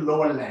up your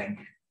lower leg.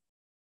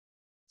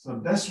 So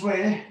this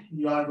way,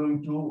 you are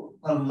going to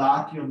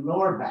unlock your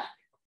lower back.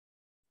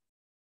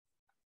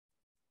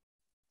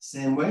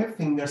 Same way,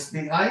 fingers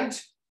behind.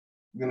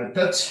 You're gonna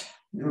touch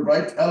your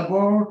right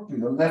elbow to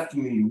your left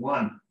knee.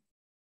 1,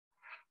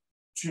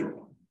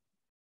 2,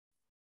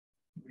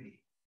 3,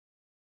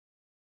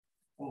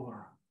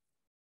 4,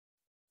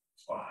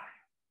 5,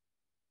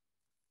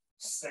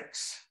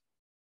 6,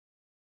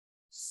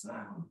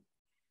 7,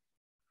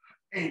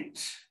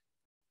 8,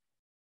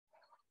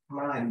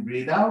 9.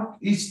 Breathe out.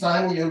 Each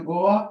time you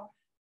go up,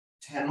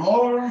 10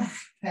 more.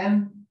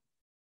 10,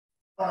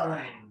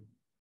 9,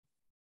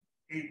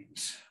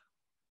 8,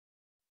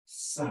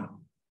 7,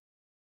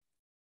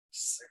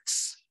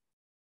 6,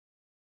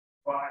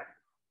 5,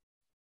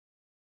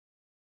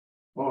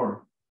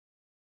 4,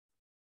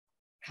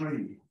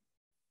 3,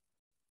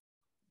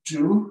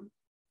 2,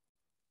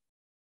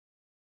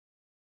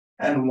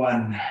 and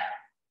 1.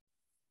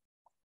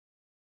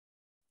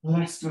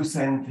 Let's do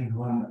same thing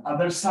on the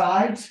other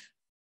side.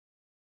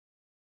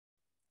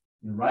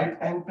 Your right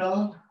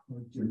ankle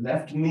with your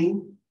left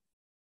knee.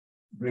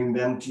 Bring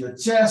them to your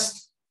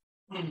chest.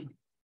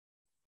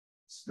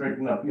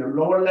 Straighten up your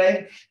lower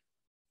leg.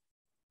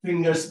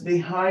 Fingers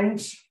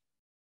behind.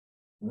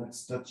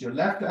 Let's touch your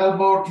left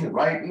elbow to your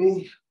right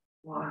knee.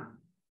 1,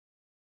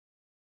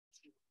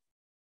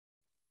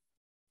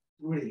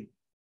 2, 3,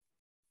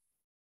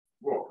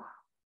 4,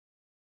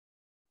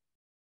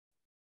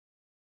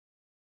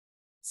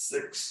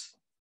 6,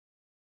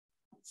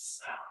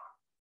 7,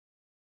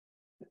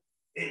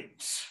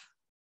 8,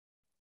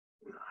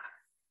 9,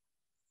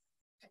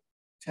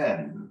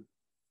 10,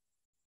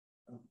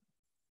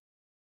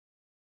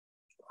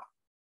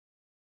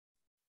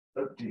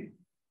 13,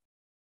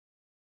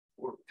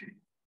 14,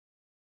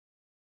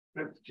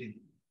 15,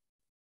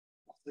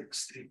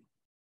 16,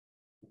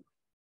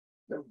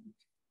 17,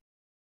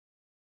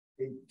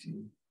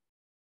 18,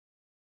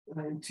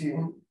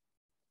 19,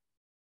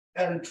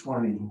 and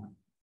 20.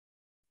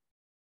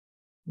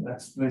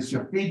 Let's place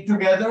your feet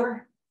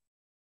together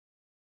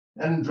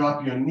and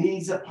drop your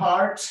knees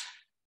apart.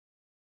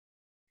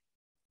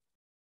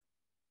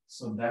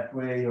 So that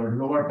way your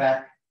lower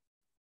back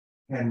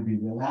can be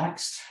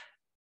relaxed.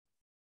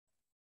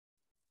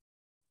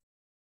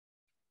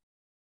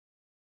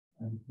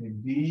 And take a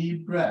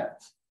deep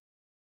breath.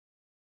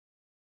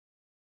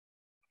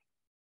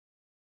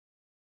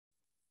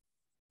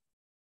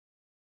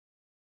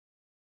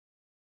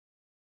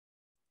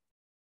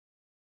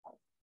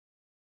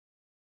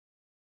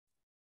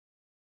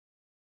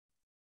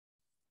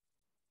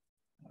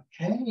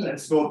 Okay,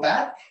 let's go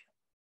back.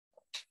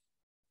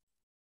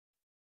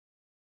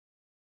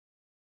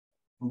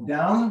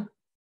 Down,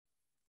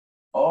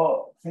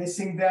 or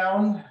facing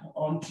down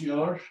onto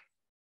your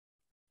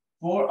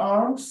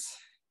forearms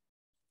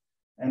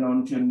and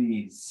onto your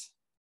knees.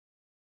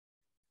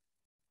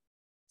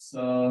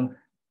 So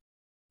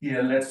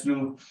here, let's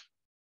do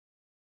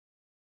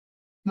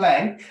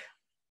plank.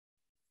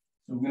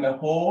 So we're gonna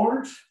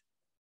hold,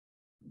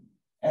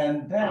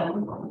 and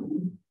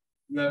then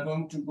we are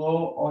going to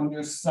go on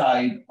your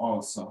side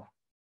also.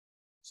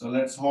 So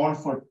let's hold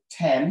for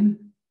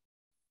 10,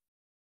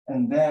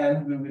 and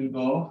then we will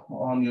go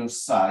on your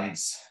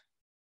sides.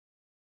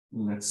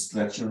 Let's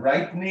stretch your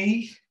right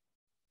knee,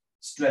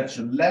 stretch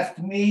your left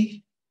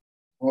knee,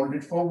 hold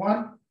it for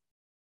 1,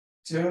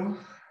 2,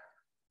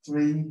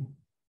 3,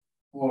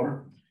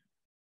 4,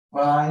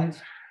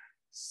 5,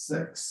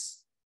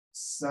 6,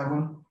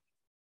 7,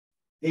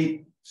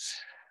 8,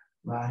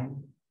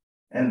 9,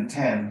 and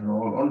 10.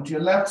 Roll onto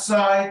your left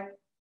side,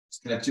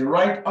 stretch your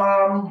right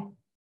arm,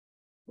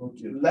 go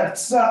to your left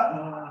side,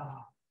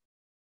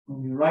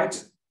 on your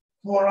right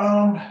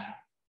forearm,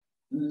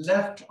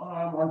 left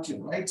arm onto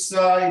your right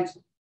side,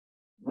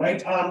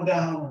 right arm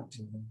down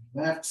onto the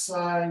left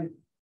side.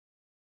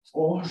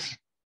 4,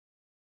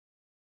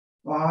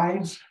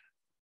 5,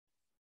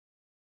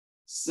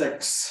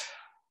 6,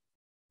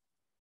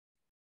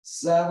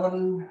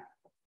 7,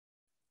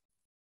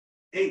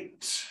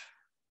 8,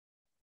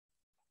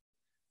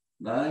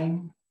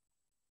 9,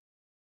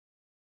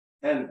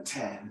 and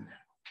 10.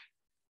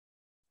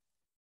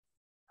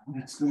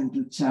 Let's go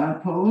into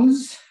child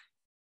pose.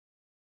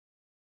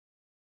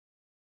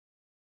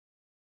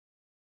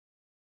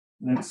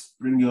 Let's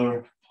bring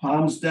your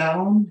palms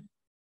down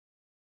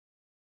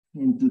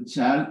into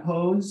child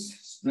pose.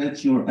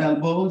 Stretch your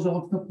elbows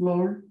off the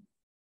floor.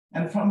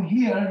 And from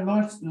here,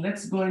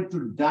 let's go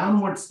into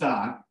downward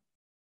dog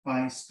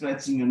by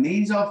stretching your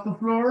knees off the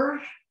floor.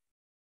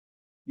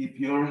 Keep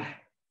your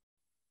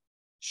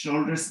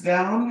shoulders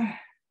down.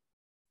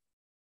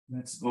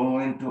 Let's go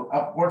into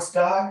upward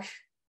dog.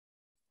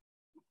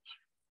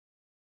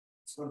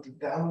 Let's go to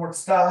downward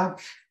dog.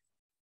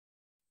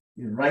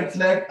 Your right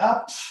leg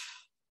up.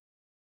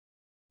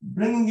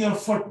 Bring your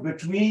foot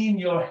between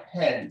your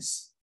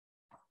hands.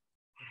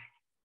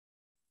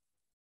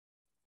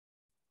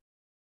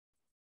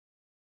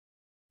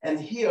 And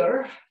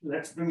here,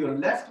 let's bring your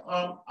left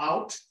arm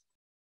out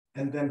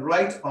and then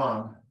right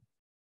arm.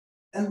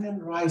 And then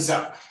rise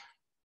up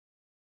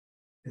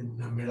in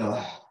the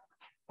middle.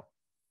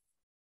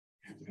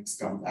 Let's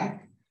come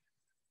back.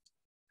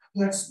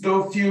 Let's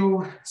do a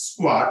few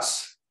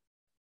squats.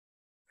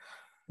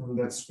 On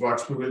that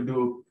squats, we will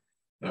do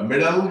the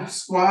middle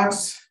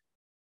squats.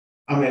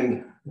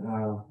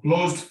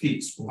 Closed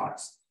feet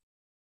squats.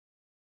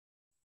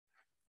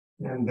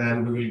 And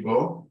then we will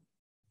go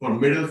for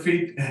middle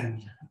feet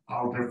and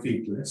outer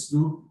feet. Let's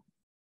do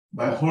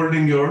by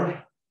holding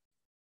your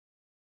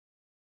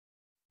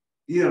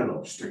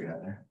earlobes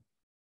together.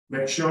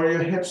 Make sure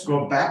your hips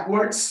go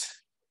backwards,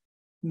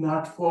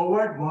 not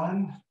forward.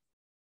 1,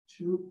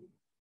 2,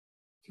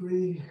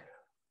 3,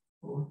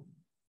 4,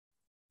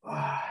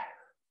 5,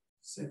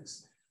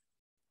 6,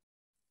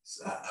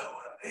 7,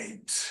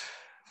 8,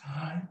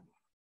 9,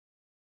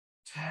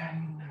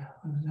 10,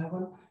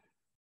 11,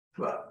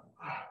 12,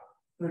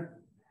 13,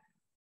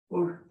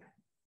 14,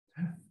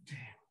 15.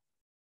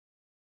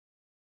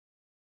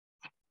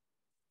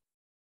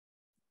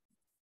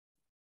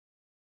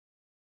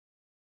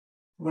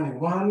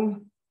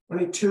 21,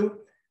 22,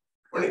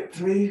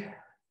 23,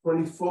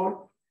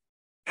 24,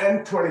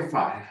 and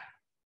 25.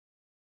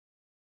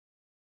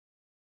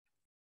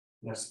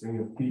 Let's bring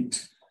your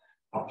feet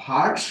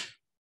apart,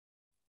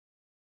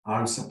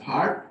 arms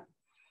apart.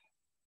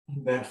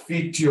 Then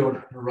feet to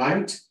your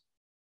right.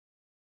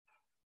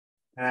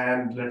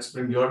 And let's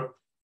bring your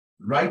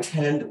right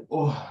hand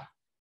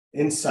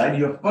inside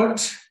your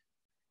foot.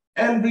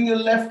 And bring your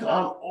left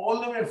arm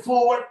all the way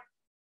forward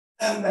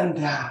and then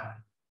down.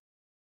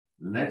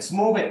 Let's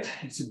move it.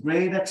 It's a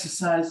great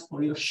exercise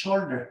for your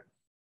shoulder.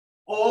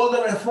 All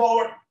the way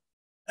forward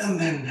and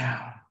then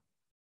down.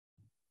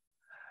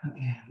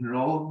 Again,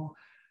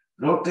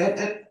 rotate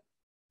it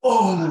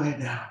all the way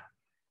down.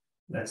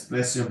 Let's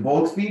place your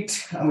both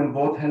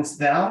hands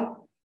down.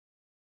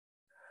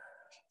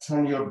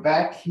 Turn your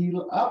back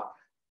heel up.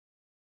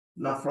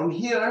 Now from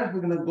here,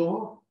 we're gonna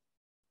go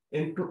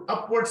into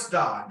upwards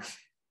dog.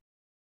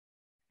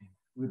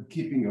 With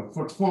keeping your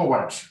foot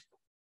forward.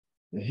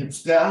 The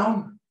hips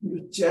down,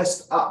 your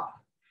chest up.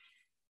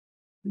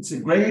 It's a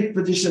great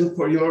position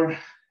for your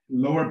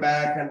lower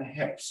back and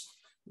hips.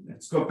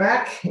 Let's go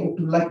back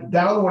into like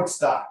downward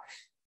dog.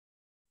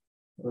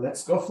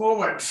 Let's go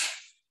forward.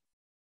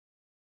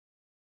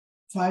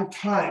 5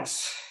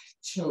 times.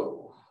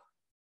 2,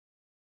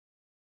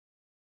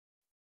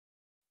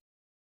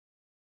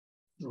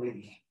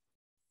 3,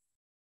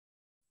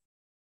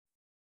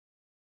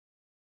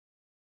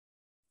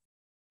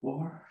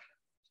 4,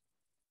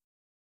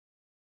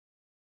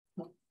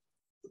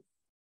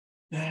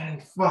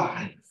 and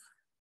 5.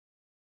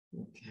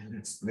 Okay,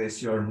 let's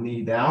place your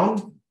knee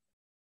down.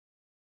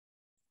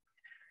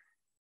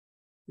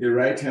 Your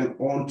right hand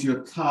onto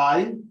your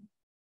thigh.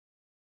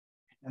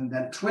 And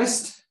then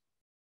twist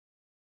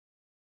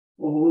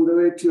all the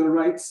way to your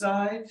right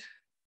side.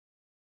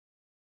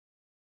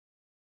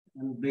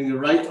 And bring your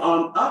right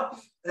arm up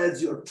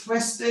as you're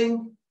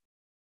twisting.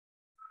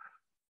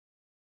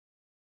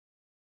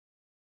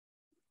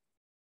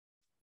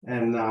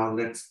 And now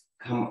let's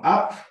come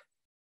up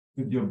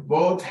with your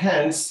both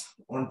hands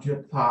onto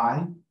your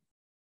thigh,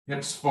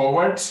 hips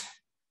forward,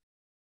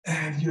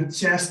 and your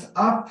chest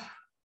up.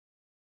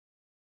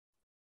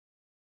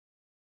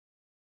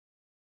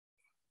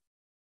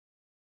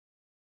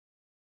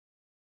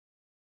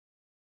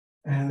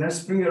 And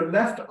let's bring your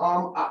left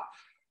arm up.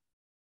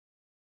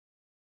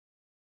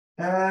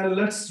 And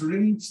let's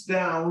reach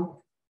down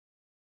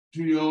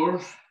to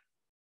your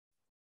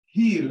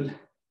heel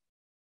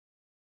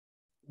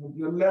with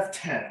your left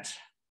hand.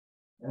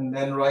 And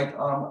then right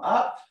arm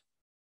up.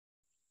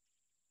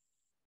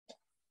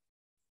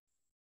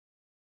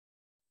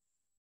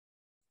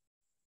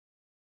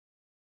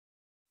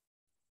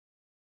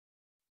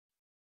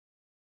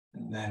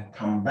 And then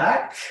come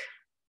back.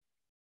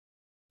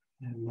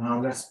 And now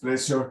let's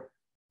place your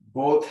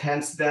both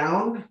hands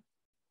down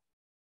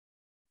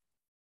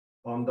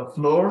on the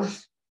floor.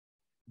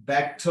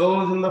 Back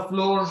toes on the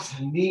floor,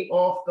 knee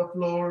off the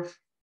floor.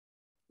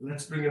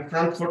 Let's bring your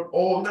front foot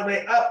all the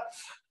way up.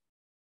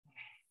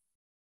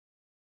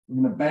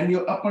 You're gonna bend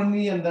your upper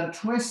knee and then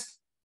twist.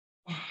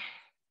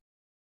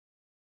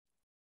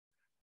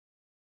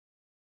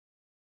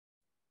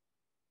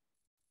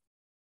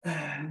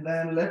 And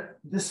then let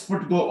this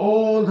foot go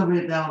all the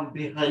way down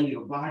behind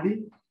your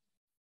body.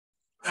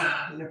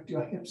 Lift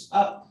your hips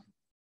up.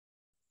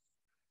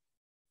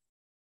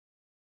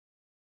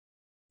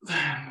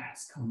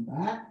 Let's come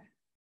back.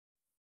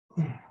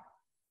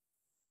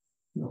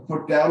 Your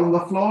foot down on the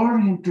floor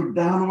into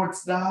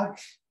downwards dog.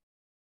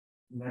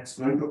 Let's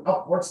go into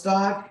upwards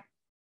dog.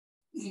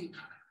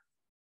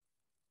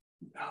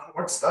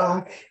 Downwards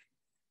dog.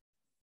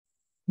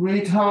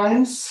 3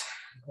 times.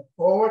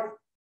 Forward.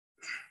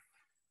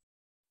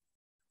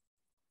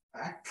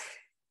 Back.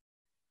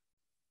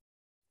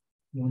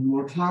 One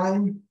more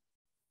time.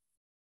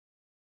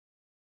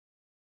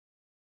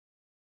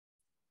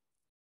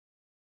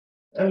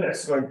 And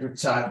let's go into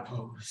child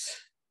pose.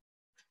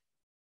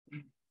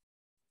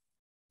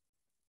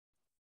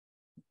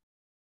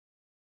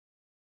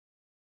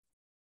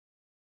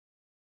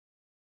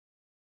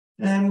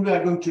 And we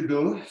are going to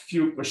do a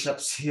few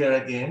push-ups here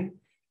again.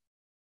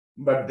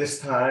 But this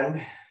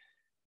time,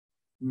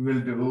 we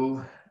will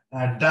do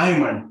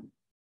diamond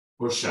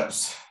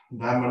push-ups.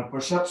 Diamond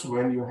push-ups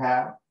when you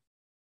have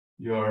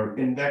your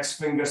index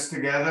fingers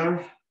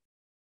together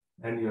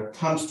and your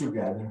thumbs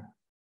together.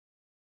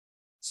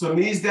 So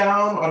knees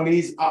down or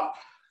knees up,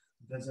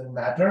 doesn't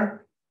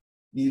matter.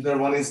 Either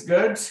one is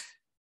good.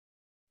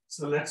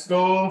 So let's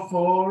go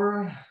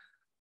for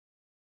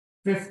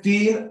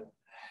 15,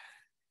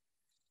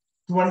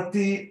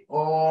 20,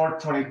 or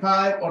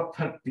 25, or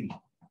 30.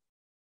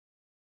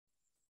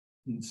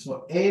 And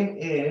so aim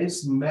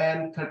is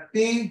men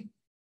 30,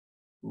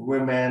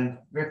 women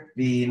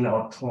 15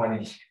 or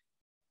 20,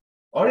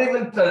 or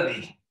even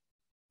 30.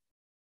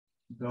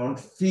 Don't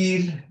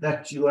feel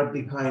that you are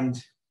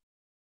behind.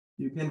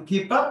 You can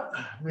keep up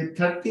with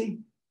 30.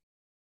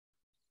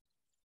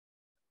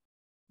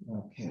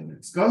 Okay,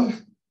 let's go.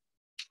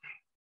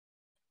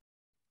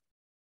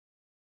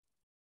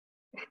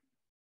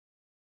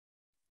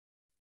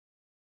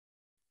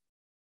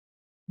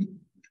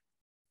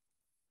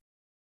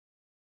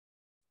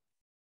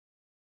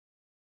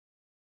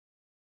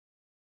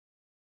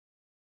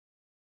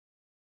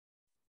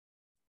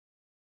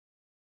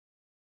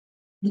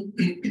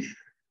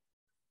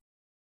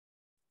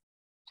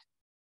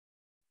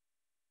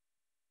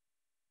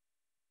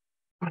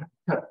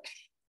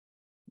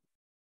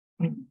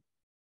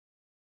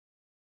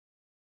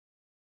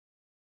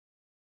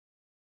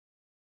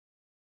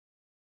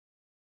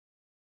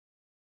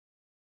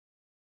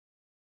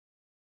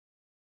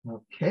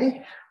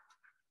 Okay.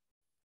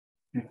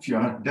 If you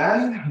are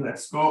done,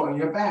 let's go on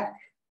your back.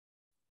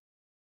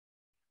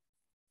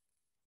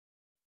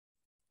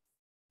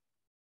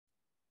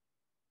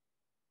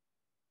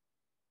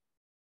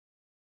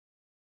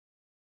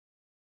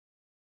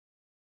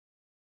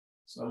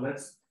 So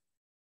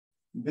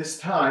this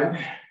time,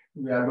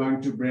 we are going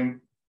to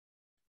bring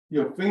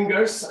your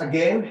fingers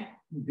again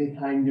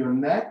behind your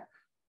neck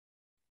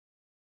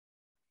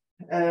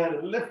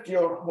and lift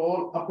your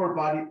whole upper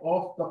body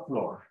off the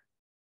floor.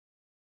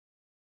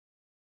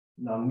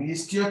 Now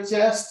knees to your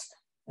chest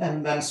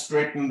and then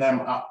straighten them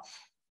up.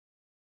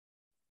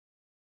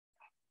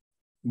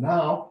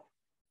 Now,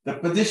 the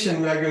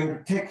position we are going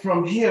to take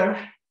from here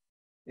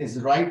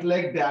is right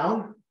leg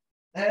down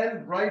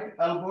and right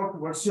elbow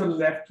towards your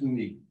left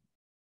knee.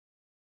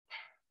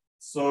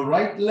 So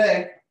right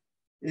leg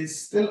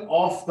is still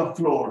off the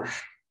floor.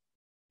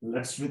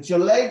 Let's switch your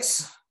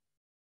legs.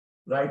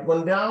 Right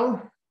one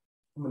down,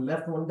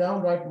 left one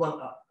down, right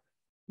one up.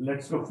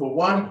 Let's go for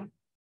 1,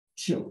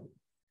 2,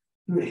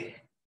 3,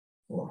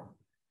 4,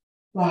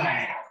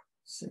 5,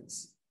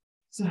 6,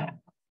 7,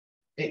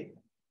 8,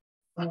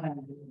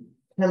 9,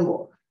 10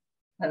 more.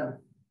 10,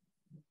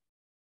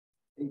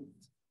 8,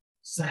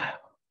 7,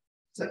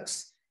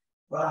 6,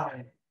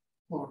 5,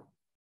 4,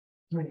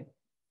 3,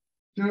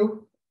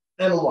 2,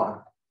 and 1.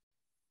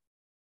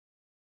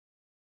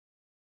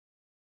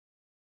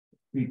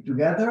 Feet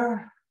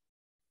together.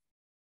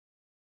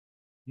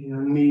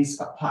 Your knees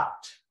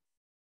apart.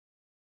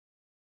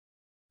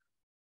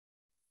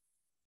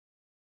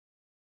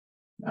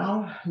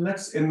 Now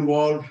let's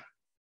involve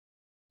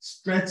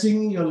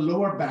stretching your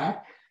lower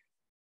back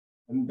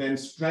and then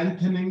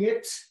strengthening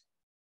it.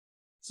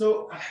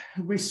 So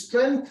we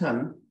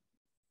strengthen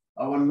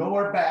our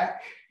lower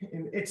back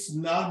in its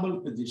normal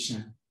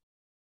position.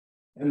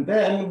 And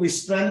then we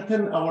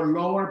strengthen our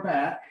lower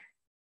back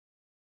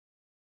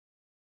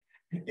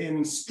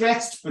in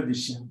stretched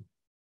position.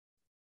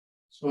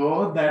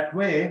 So that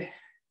way,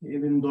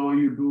 even though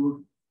you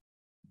do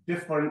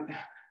different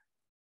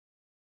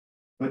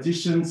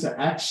positions,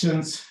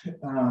 actions,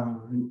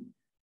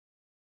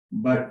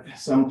 but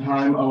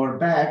sometimes our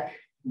back,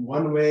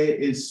 one way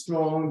is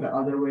strong, the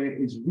other way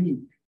is weak.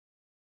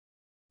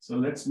 So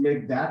let's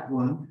make that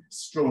one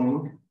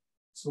strong.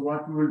 So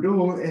what we'll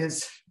do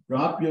is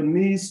drop your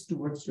knees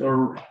towards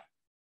your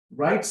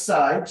right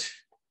side.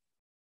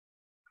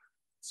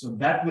 So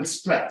that will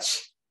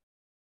stretch.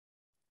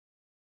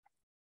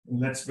 And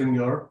let's bring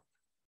your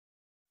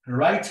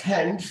right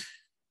hand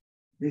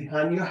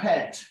behind your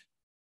head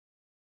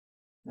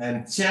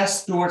and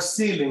chest towards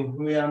ceiling.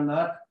 We are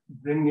not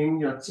bringing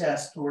your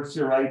chest towards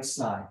your right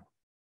side.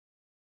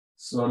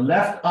 So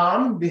left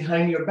arm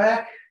behind your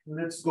back.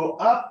 Let's go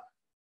up.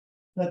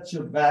 Touch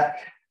your back,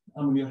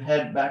 your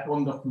head back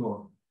on the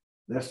floor.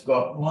 Let's go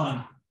up.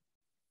 1,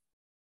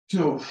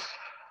 2,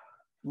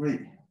 3,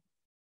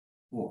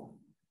 4,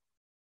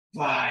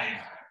 5,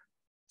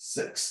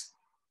 6,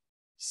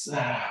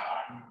 7,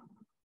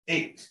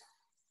 8,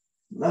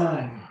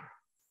 9,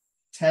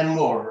 10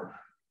 more.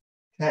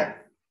 10,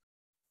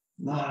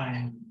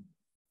 9,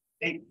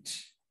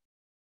 8,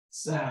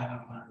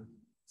 7,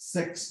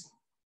 6,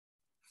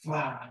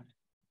 5,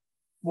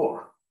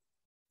 4,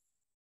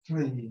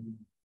 3,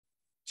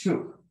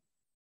 2,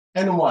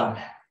 and 1.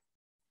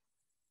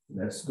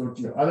 Let's go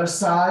to your other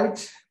side.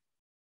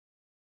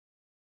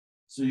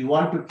 So you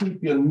want to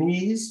keep your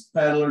knees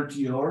parallel to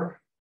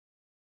your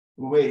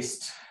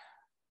waist.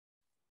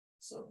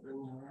 So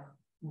bring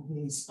your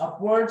knees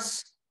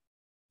upwards.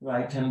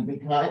 Right hand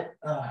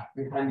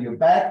behind your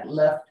back,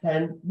 left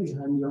hand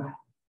behind your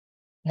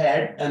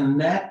head and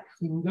neck,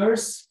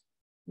 fingers.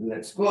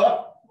 Let's go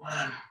up.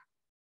 1,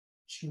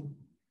 2,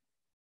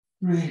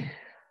 3,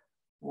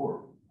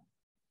 4,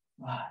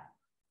 5,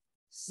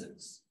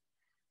 6,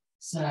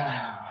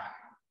 7,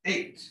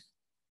 8,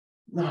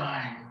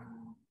 9,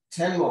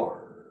 10 more.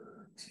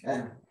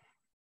 10,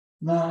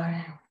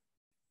 9,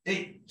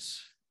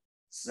 8,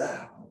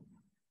 7,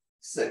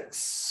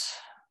 6,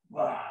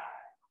 5,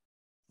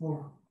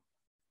 4,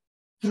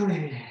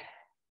 3,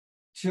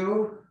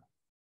 2,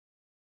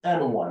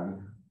 and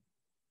 1.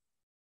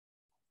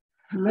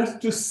 Let's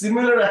do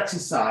similar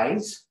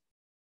exercise.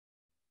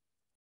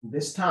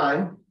 This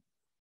time,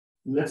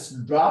 let's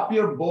drop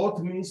your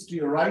both knees to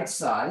your right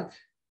side,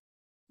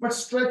 but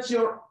stretch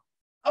your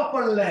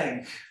upper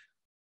leg,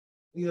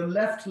 your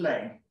left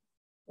leg,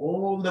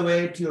 all the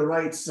way to your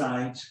right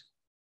side.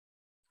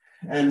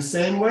 And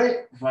same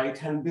way, right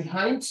hand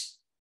behind.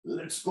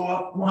 Let's go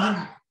up.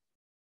 1,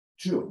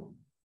 2,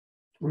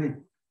 3,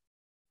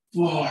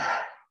 4,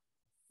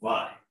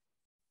 5,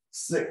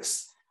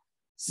 6,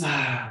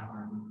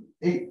 7,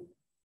 8,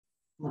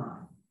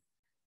 9,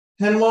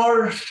 10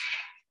 more.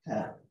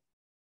 10,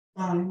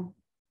 9,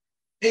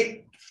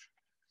 8,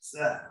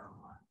 7,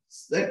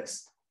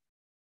 6,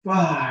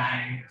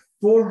 5,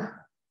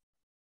 4,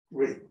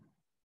 3,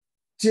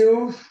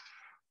 2,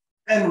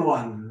 and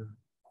 1.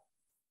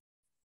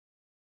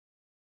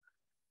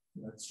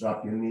 Let's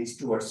drop your knees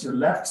towards your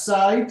left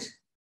side.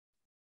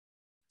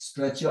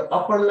 Stretch your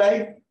upper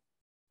leg.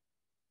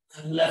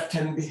 Left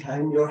hand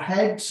behind your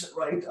head,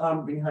 right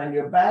arm behind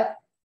your back.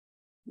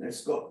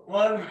 Let's go.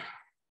 1,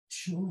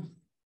 2,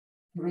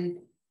 3,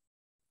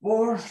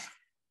 4,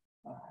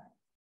 5,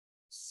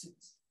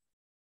 6,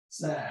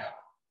 7,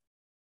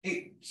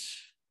 8,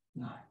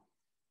 9,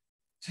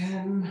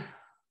 10.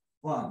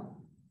 1,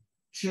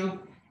 2,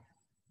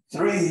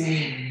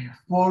 3,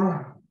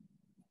 4,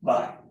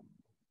 5,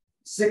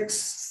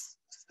 6,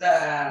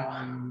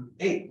 7,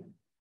 8,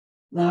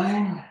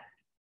 9,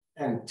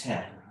 and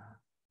 10.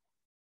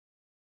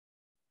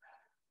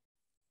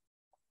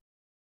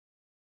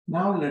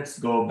 Now let's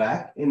go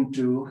back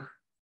into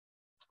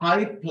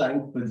high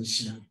plank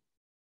position.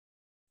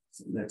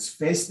 So let's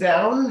face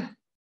down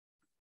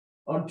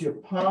onto your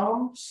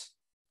palms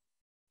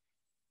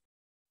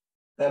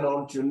and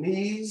onto your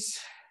knees.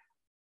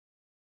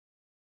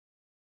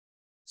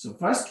 So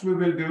first we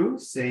will do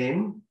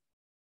same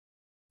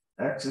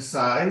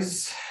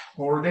exercise,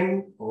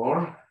 holding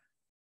for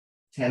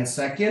 10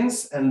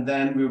 seconds, and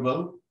then we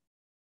will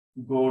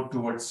go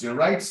towards your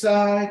right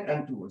side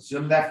and towards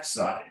your left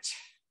side.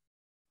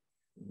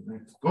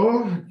 Let's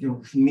go.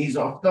 Your knees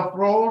off the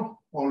floor.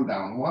 Hold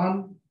down.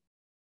 1,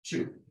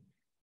 2,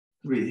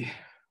 3,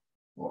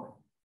 4,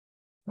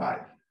 5,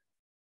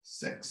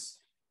 6,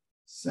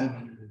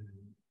 7,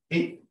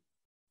 8,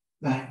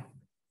 9,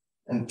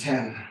 and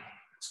 10.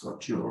 Let's go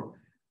to your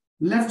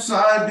left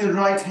side. The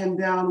right hand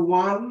down.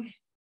 1,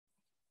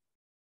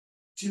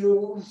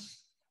 2,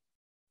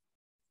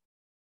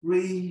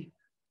 3,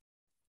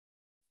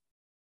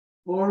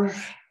 4,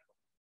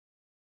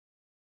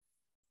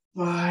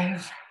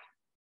 5,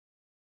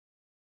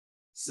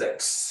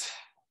 6,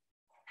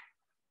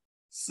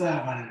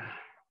 7,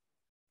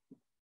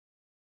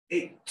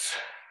 8,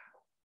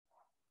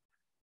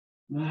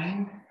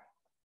 9,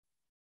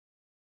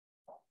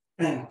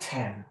 and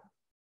 10.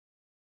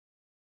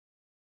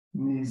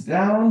 Knees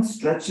down,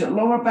 stretch your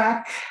lower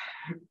back.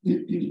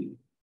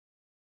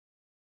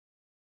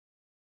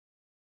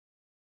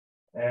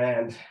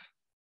 And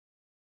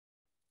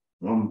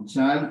from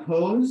child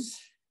pose,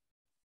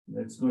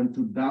 let's go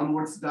into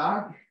downwards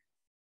dog.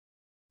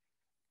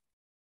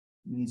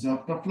 Knees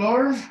off the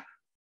floor.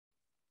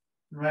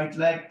 Right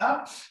leg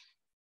up.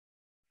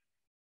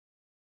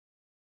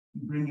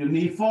 Bring your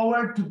knee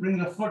forward to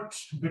bring a foot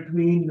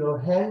between your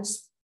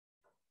hands.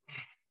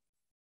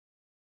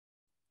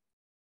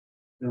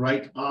 The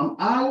right arm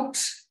out.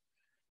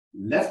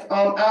 Left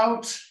arm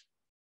out.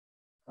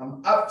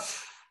 Arm up.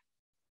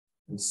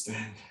 And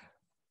stand.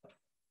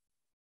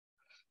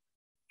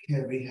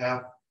 Okay, we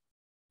have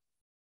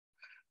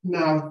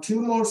now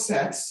 2 more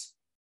sets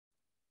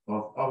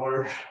of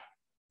our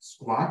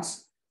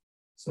squats.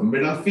 So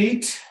middle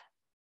feet,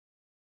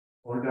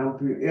 or down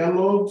to your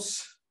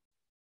earlobes.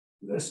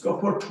 Let's go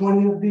for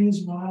 20 of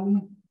these.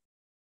 1,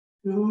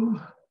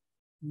 2,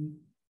 3,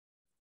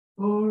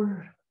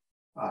 4,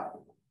 5,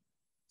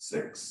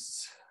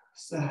 6,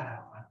 7,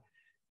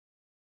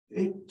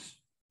 8,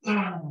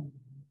 9,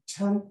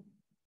 10,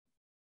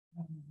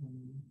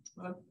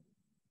 12,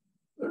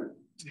 13,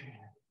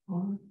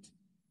 14.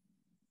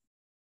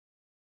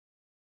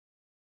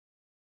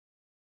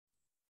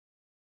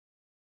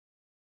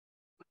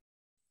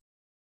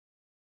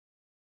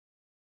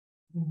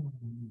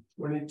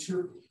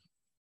 22,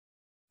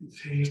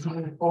 23,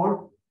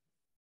 24,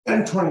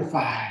 and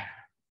 25.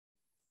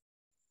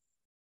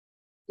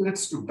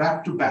 Let's do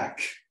back to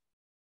back.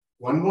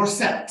 One more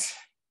set.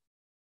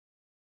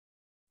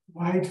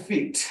 Wide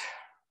feet.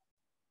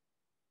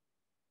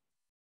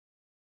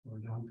 Go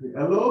down to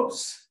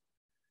elbows.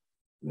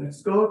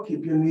 Let's go.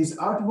 Keep your knees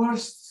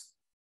outwards.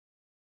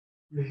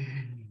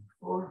 3,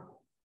 4,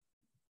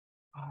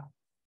 5,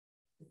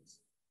 6.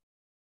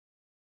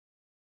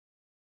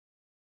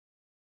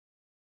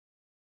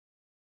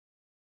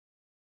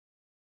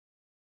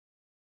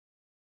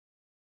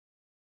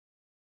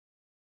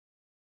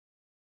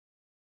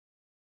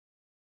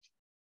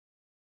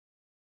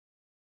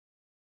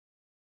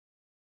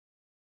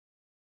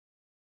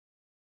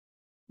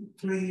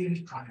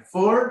 Three,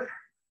 24,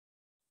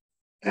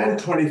 and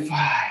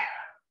 25.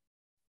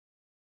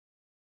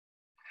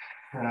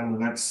 And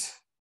let's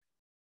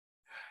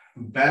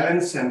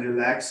balance and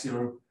relax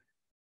your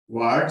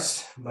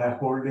quads by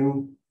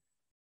holding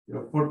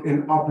your foot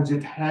in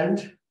opposite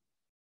hand.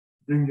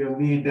 Bring your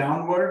knee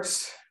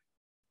downwards.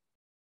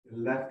 Your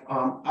left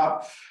arm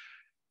up.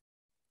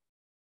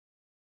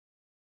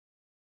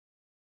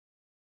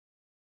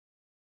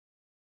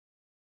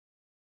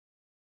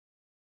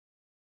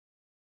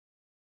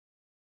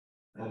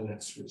 And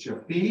let's switch your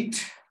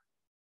feet.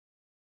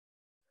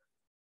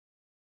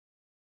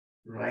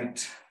 Right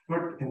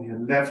foot in your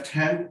left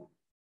hand.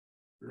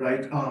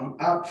 Right arm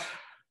up.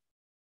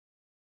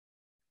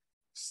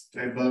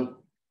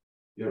 Stable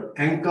your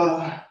ankle.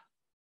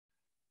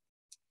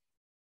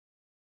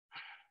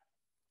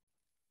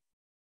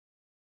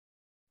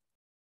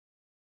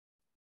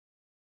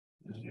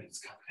 And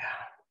let's come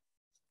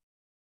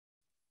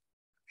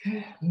down.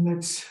 Okay,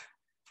 let's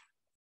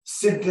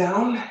sit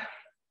down.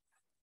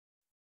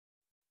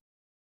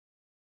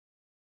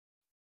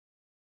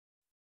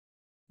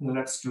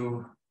 Let's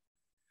do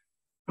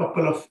a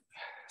couple of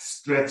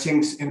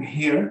stretchings in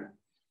here.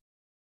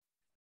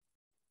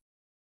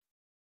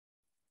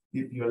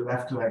 Keep your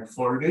left leg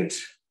folded.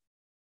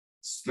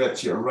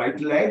 Stretch your right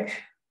leg.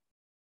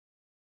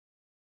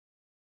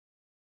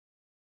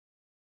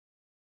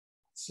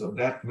 So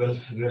that will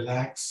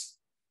relax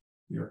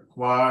your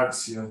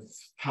quads, your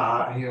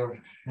thigh, your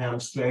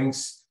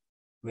hamstrings.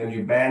 When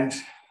you bend,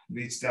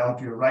 reach down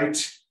to your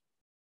right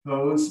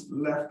toes,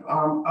 left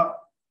arm up.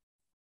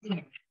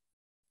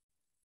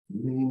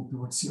 Lean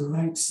towards your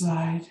right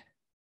side.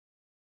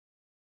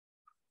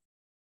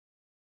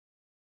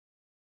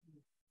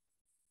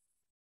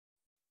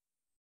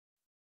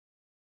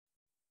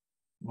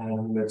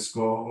 And let's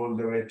go all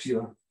the way to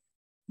your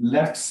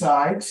left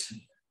side,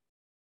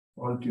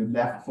 onto your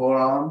left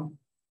forearm,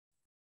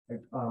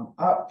 right arm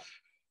up,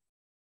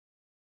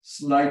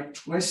 slight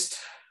twist.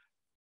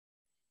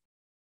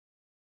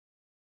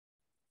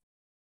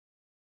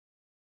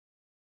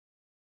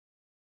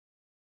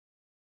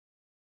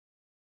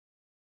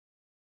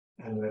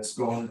 And let's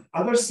go on the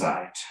other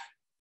side.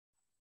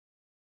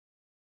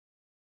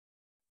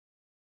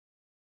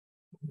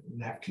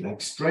 Left leg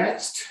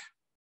stretched.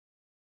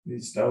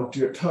 Reach down to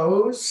your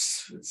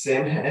toes with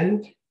same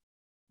hand.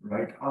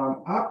 Right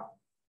arm up.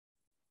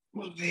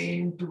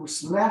 Lean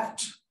towards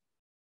left.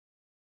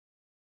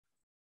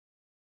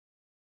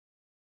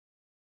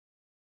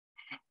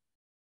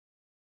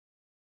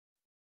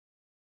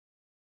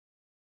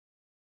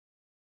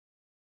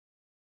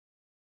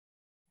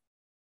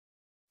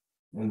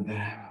 And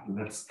then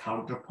let's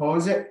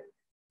counterpose it.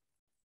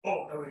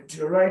 All the way to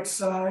your right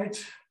side.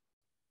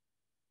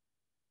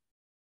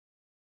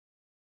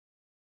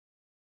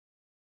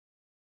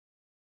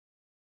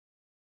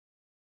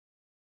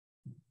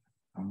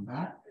 Come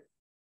back.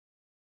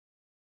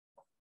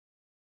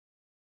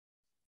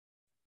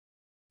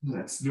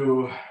 Let's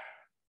do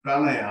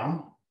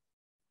Pranayama.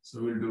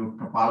 So we'll do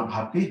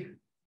Kapalbhati.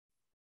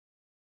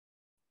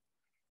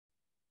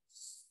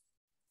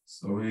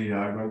 So we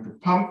are going to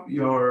pump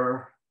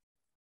your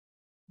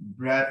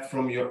breath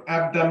from your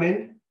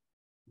abdomen.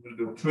 We'll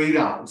do 3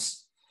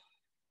 rounds.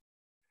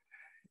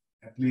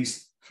 At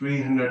least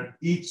 300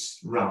 each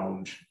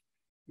round,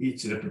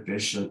 each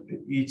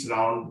repetition, each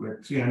round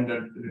with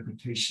 300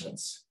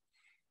 repetitions.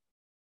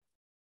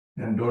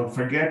 And don't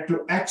forget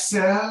to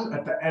exhale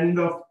at the end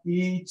of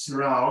each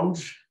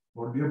round.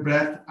 Hold your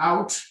breath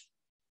out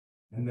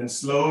and then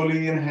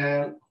slowly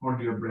inhale,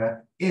 hold your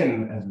breath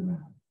in as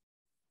well.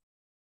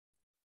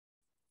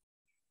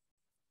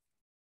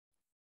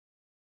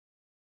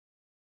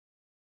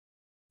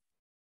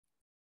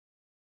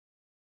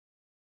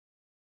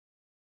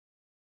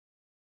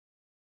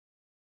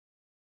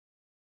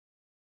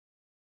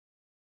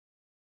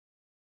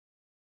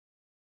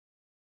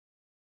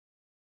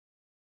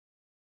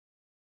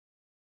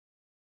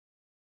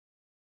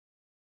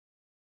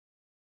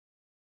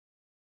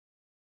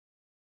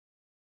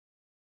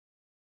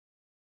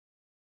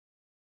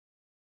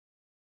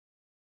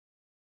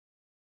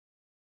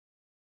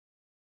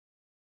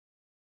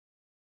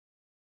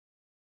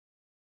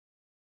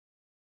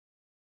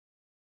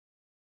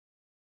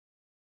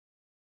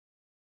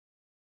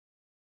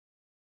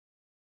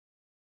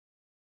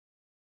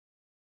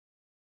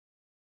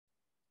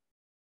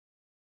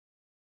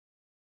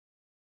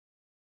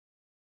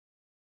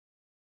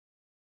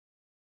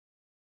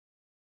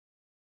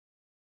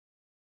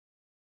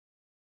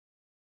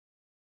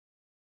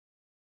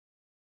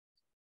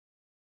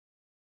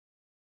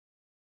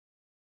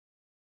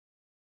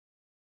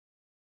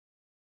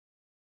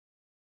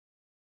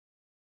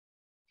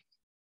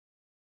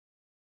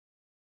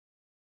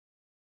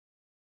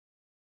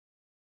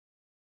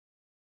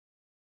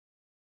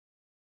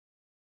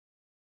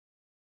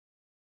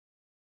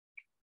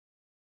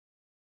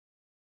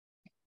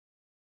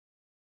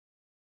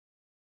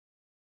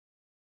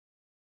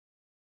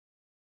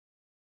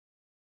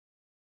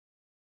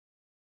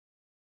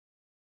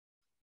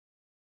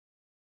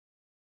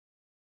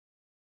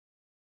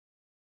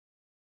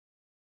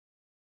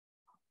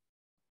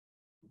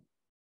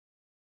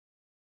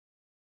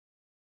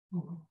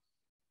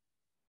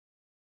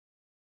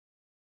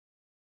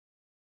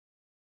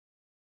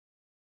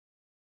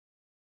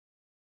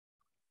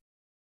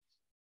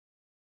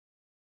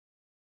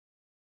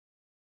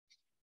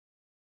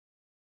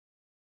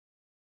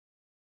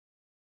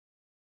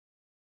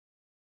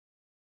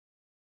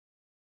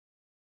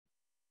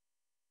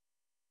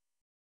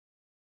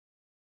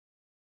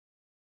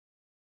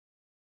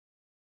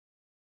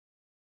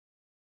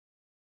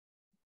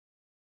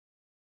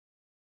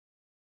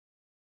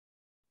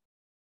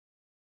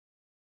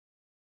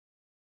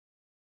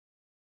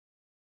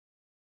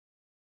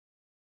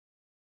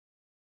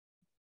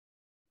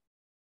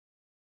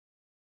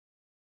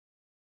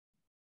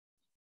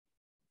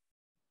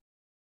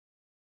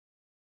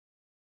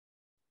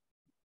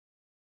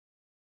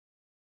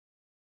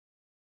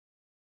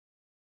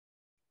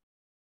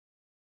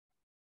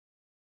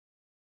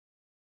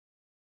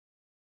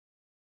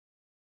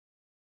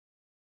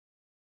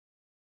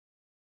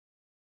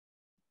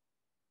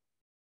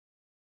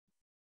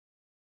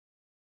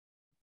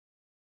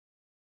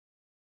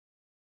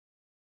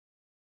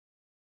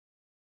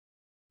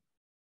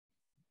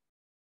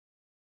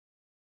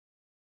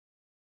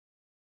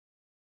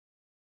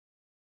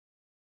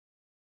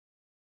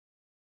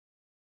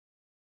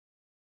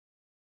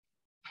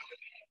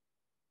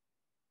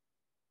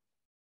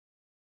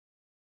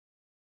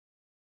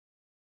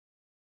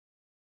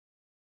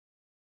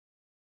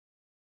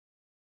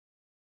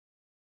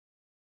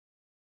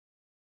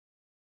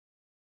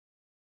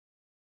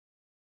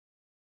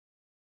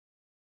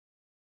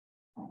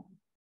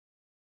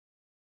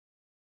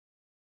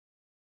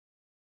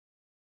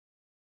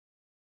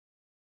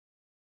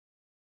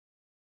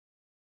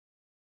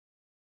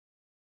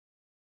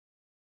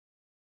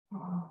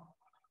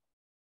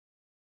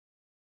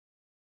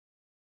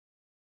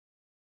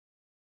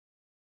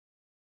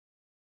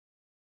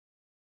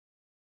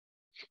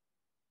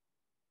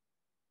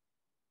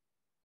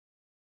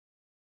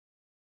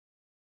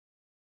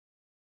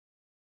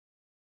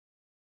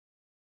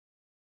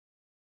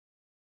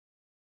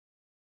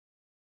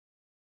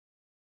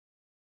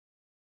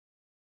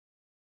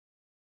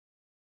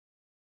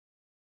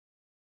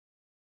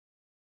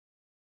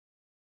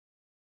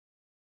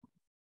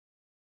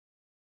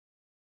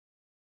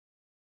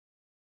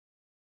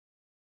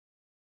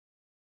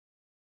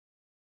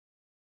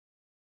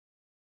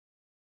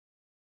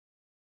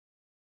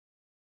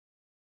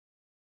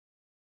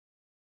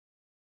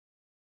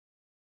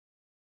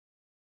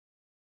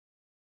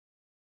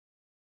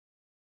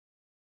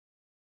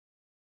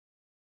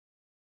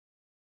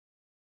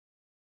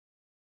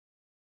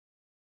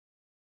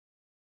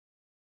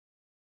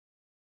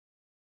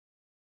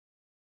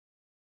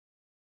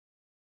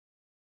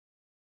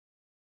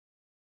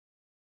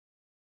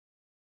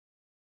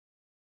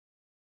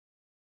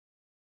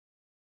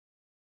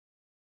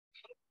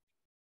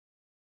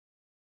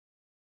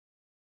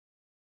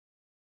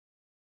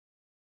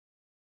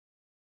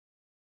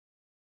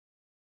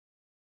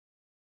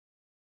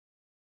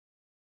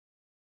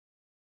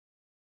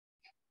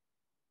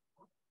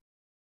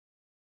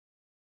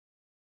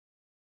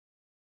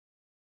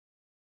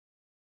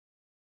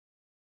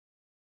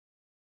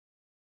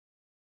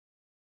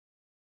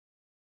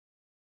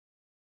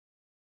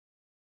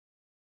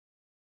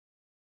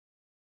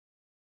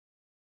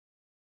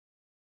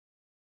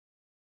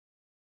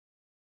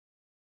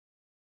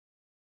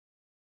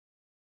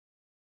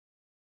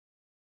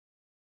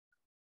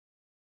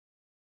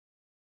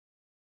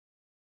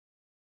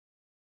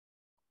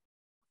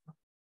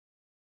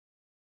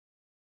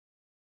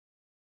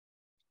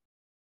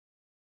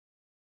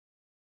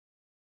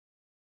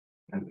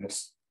 And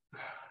let's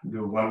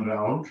do one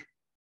round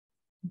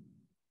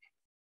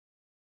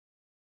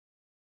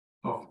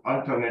of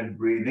alternate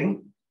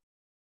breathing.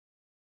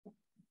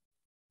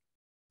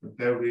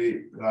 There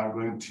we are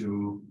going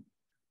to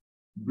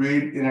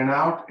breathe in and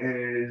out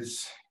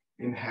is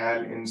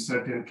inhale in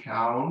certain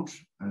count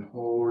and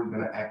hold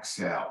and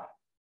exhale.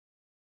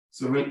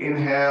 So we'll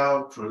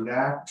inhale to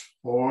left,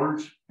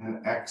 hold,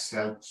 and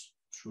exhale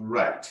to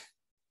right.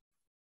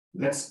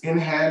 Let's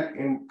inhale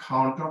in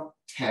count of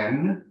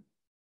 10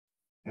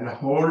 and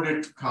hold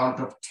it to count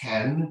of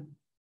 10,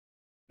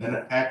 then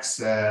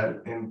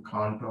exhale in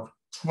count of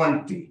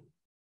 20.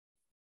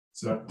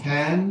 So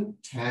 10,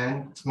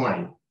 10,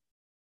 20.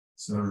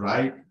 So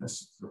right,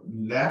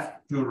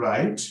 left to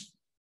right,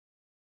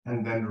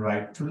 and then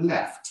right to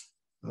left.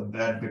 So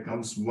that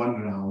becomes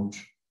one round.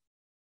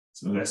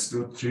 So let's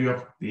do 3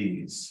 of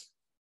these.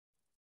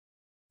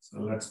 So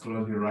let's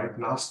close your right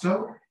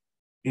nostril.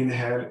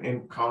 Inhale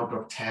in count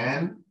of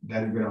 10,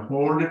 then you're gonna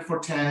hold it for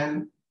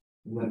 10,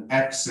 and then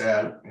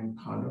exhale in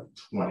count of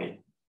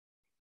 20.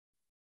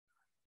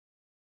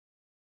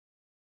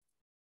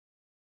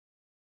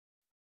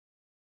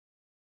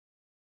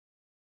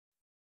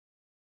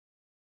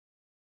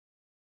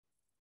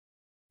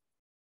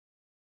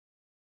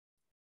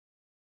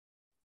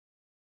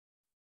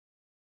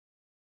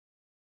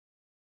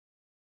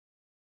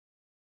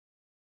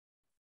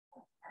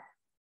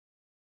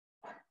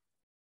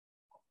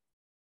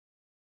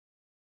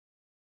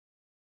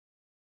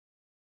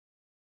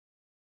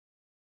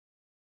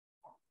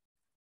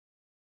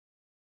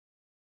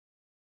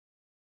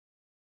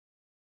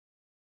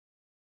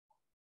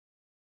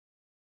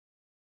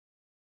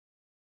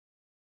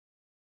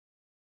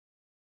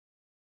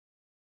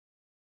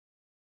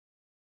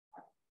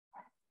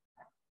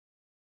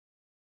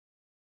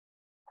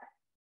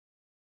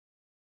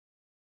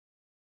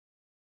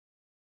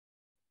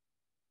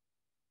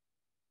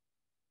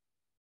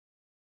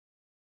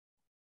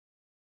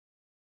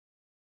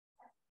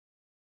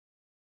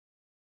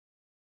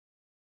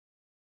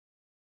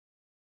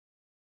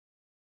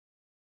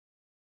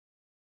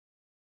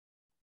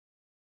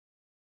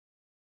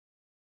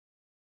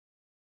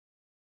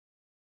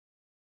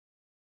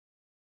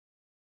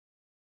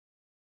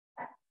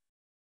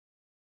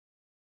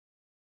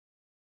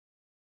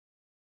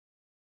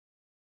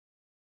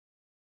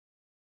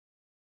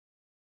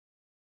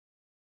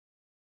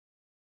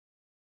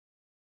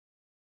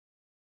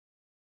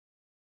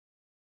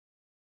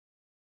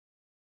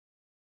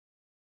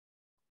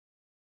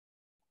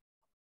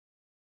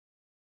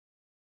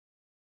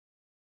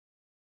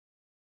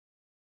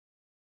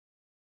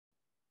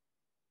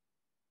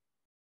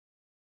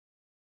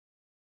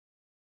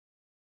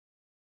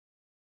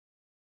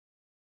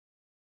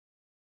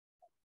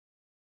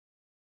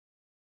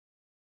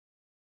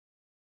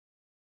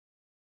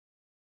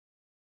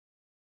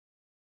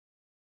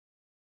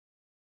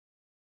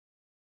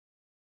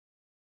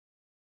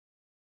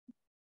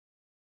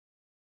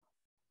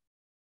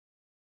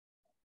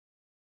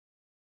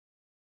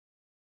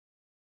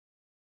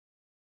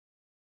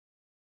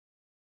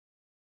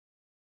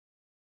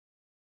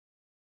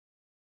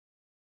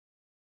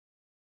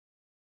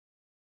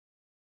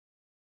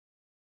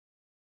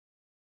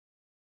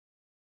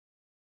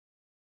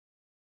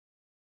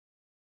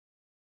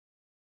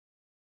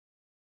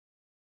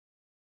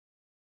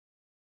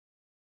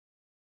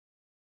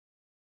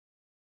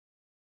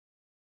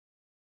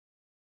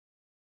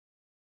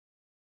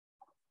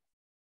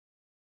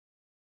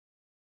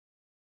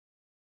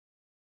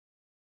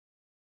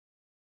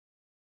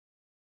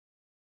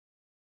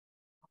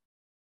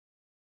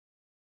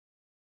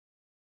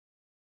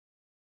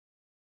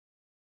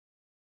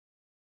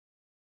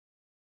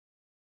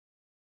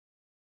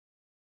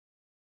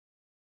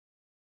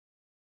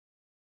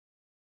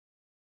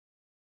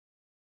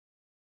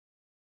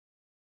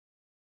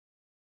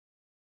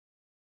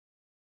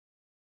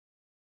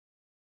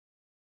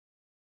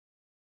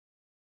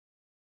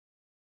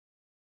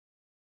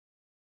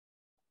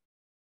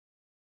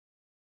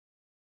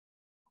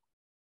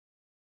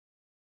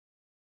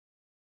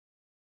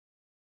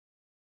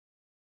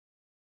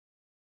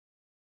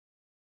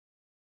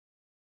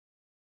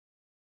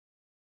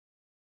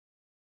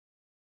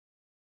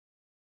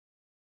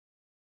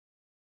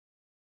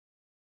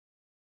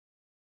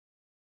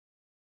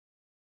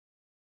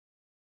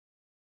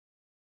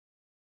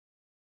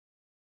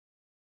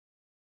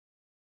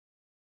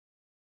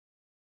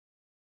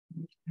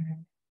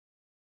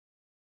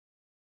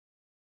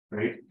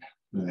 Great.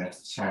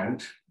 Let's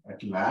chant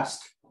at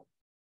last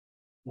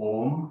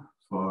Om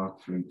for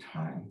 3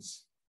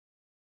 times.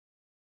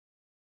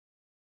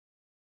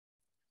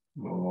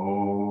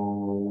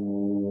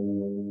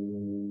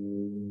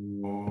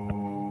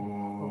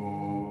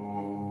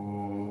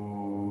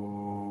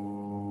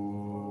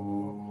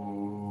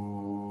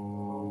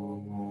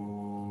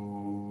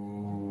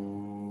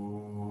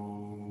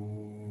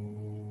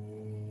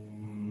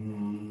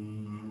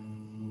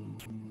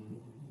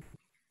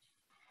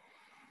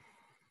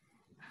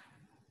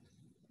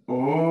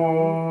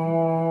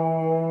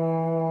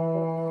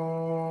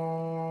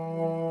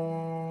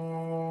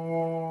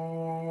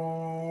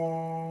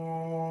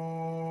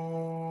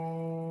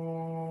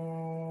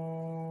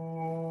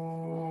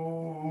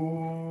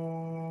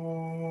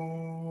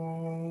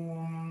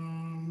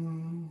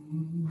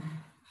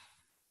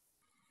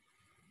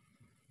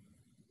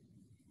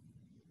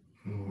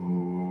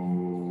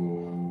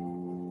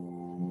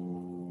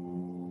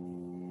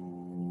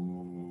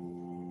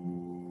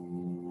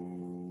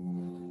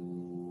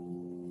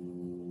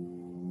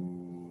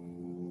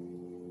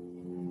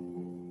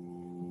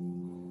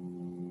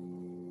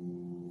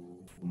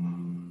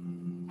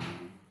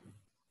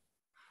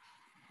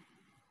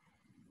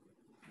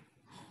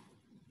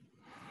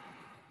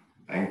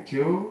 Thank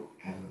you.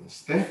 And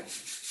stay.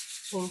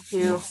 Thank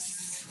you. All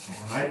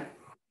right.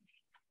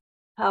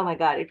 Oh my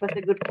God, it was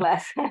a good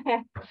class.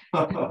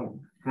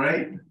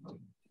 Great.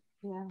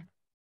 Yeah.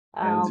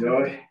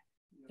 Enjoy.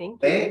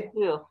 Thank you. Thank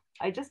you.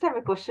 I just have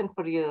a question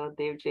for you,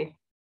 Devji.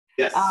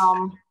 Yes.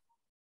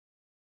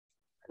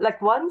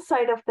 Like one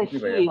side of the Thank you,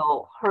 Bhaiya.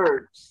 heel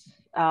hurts.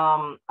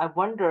 I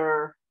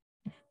wonder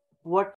what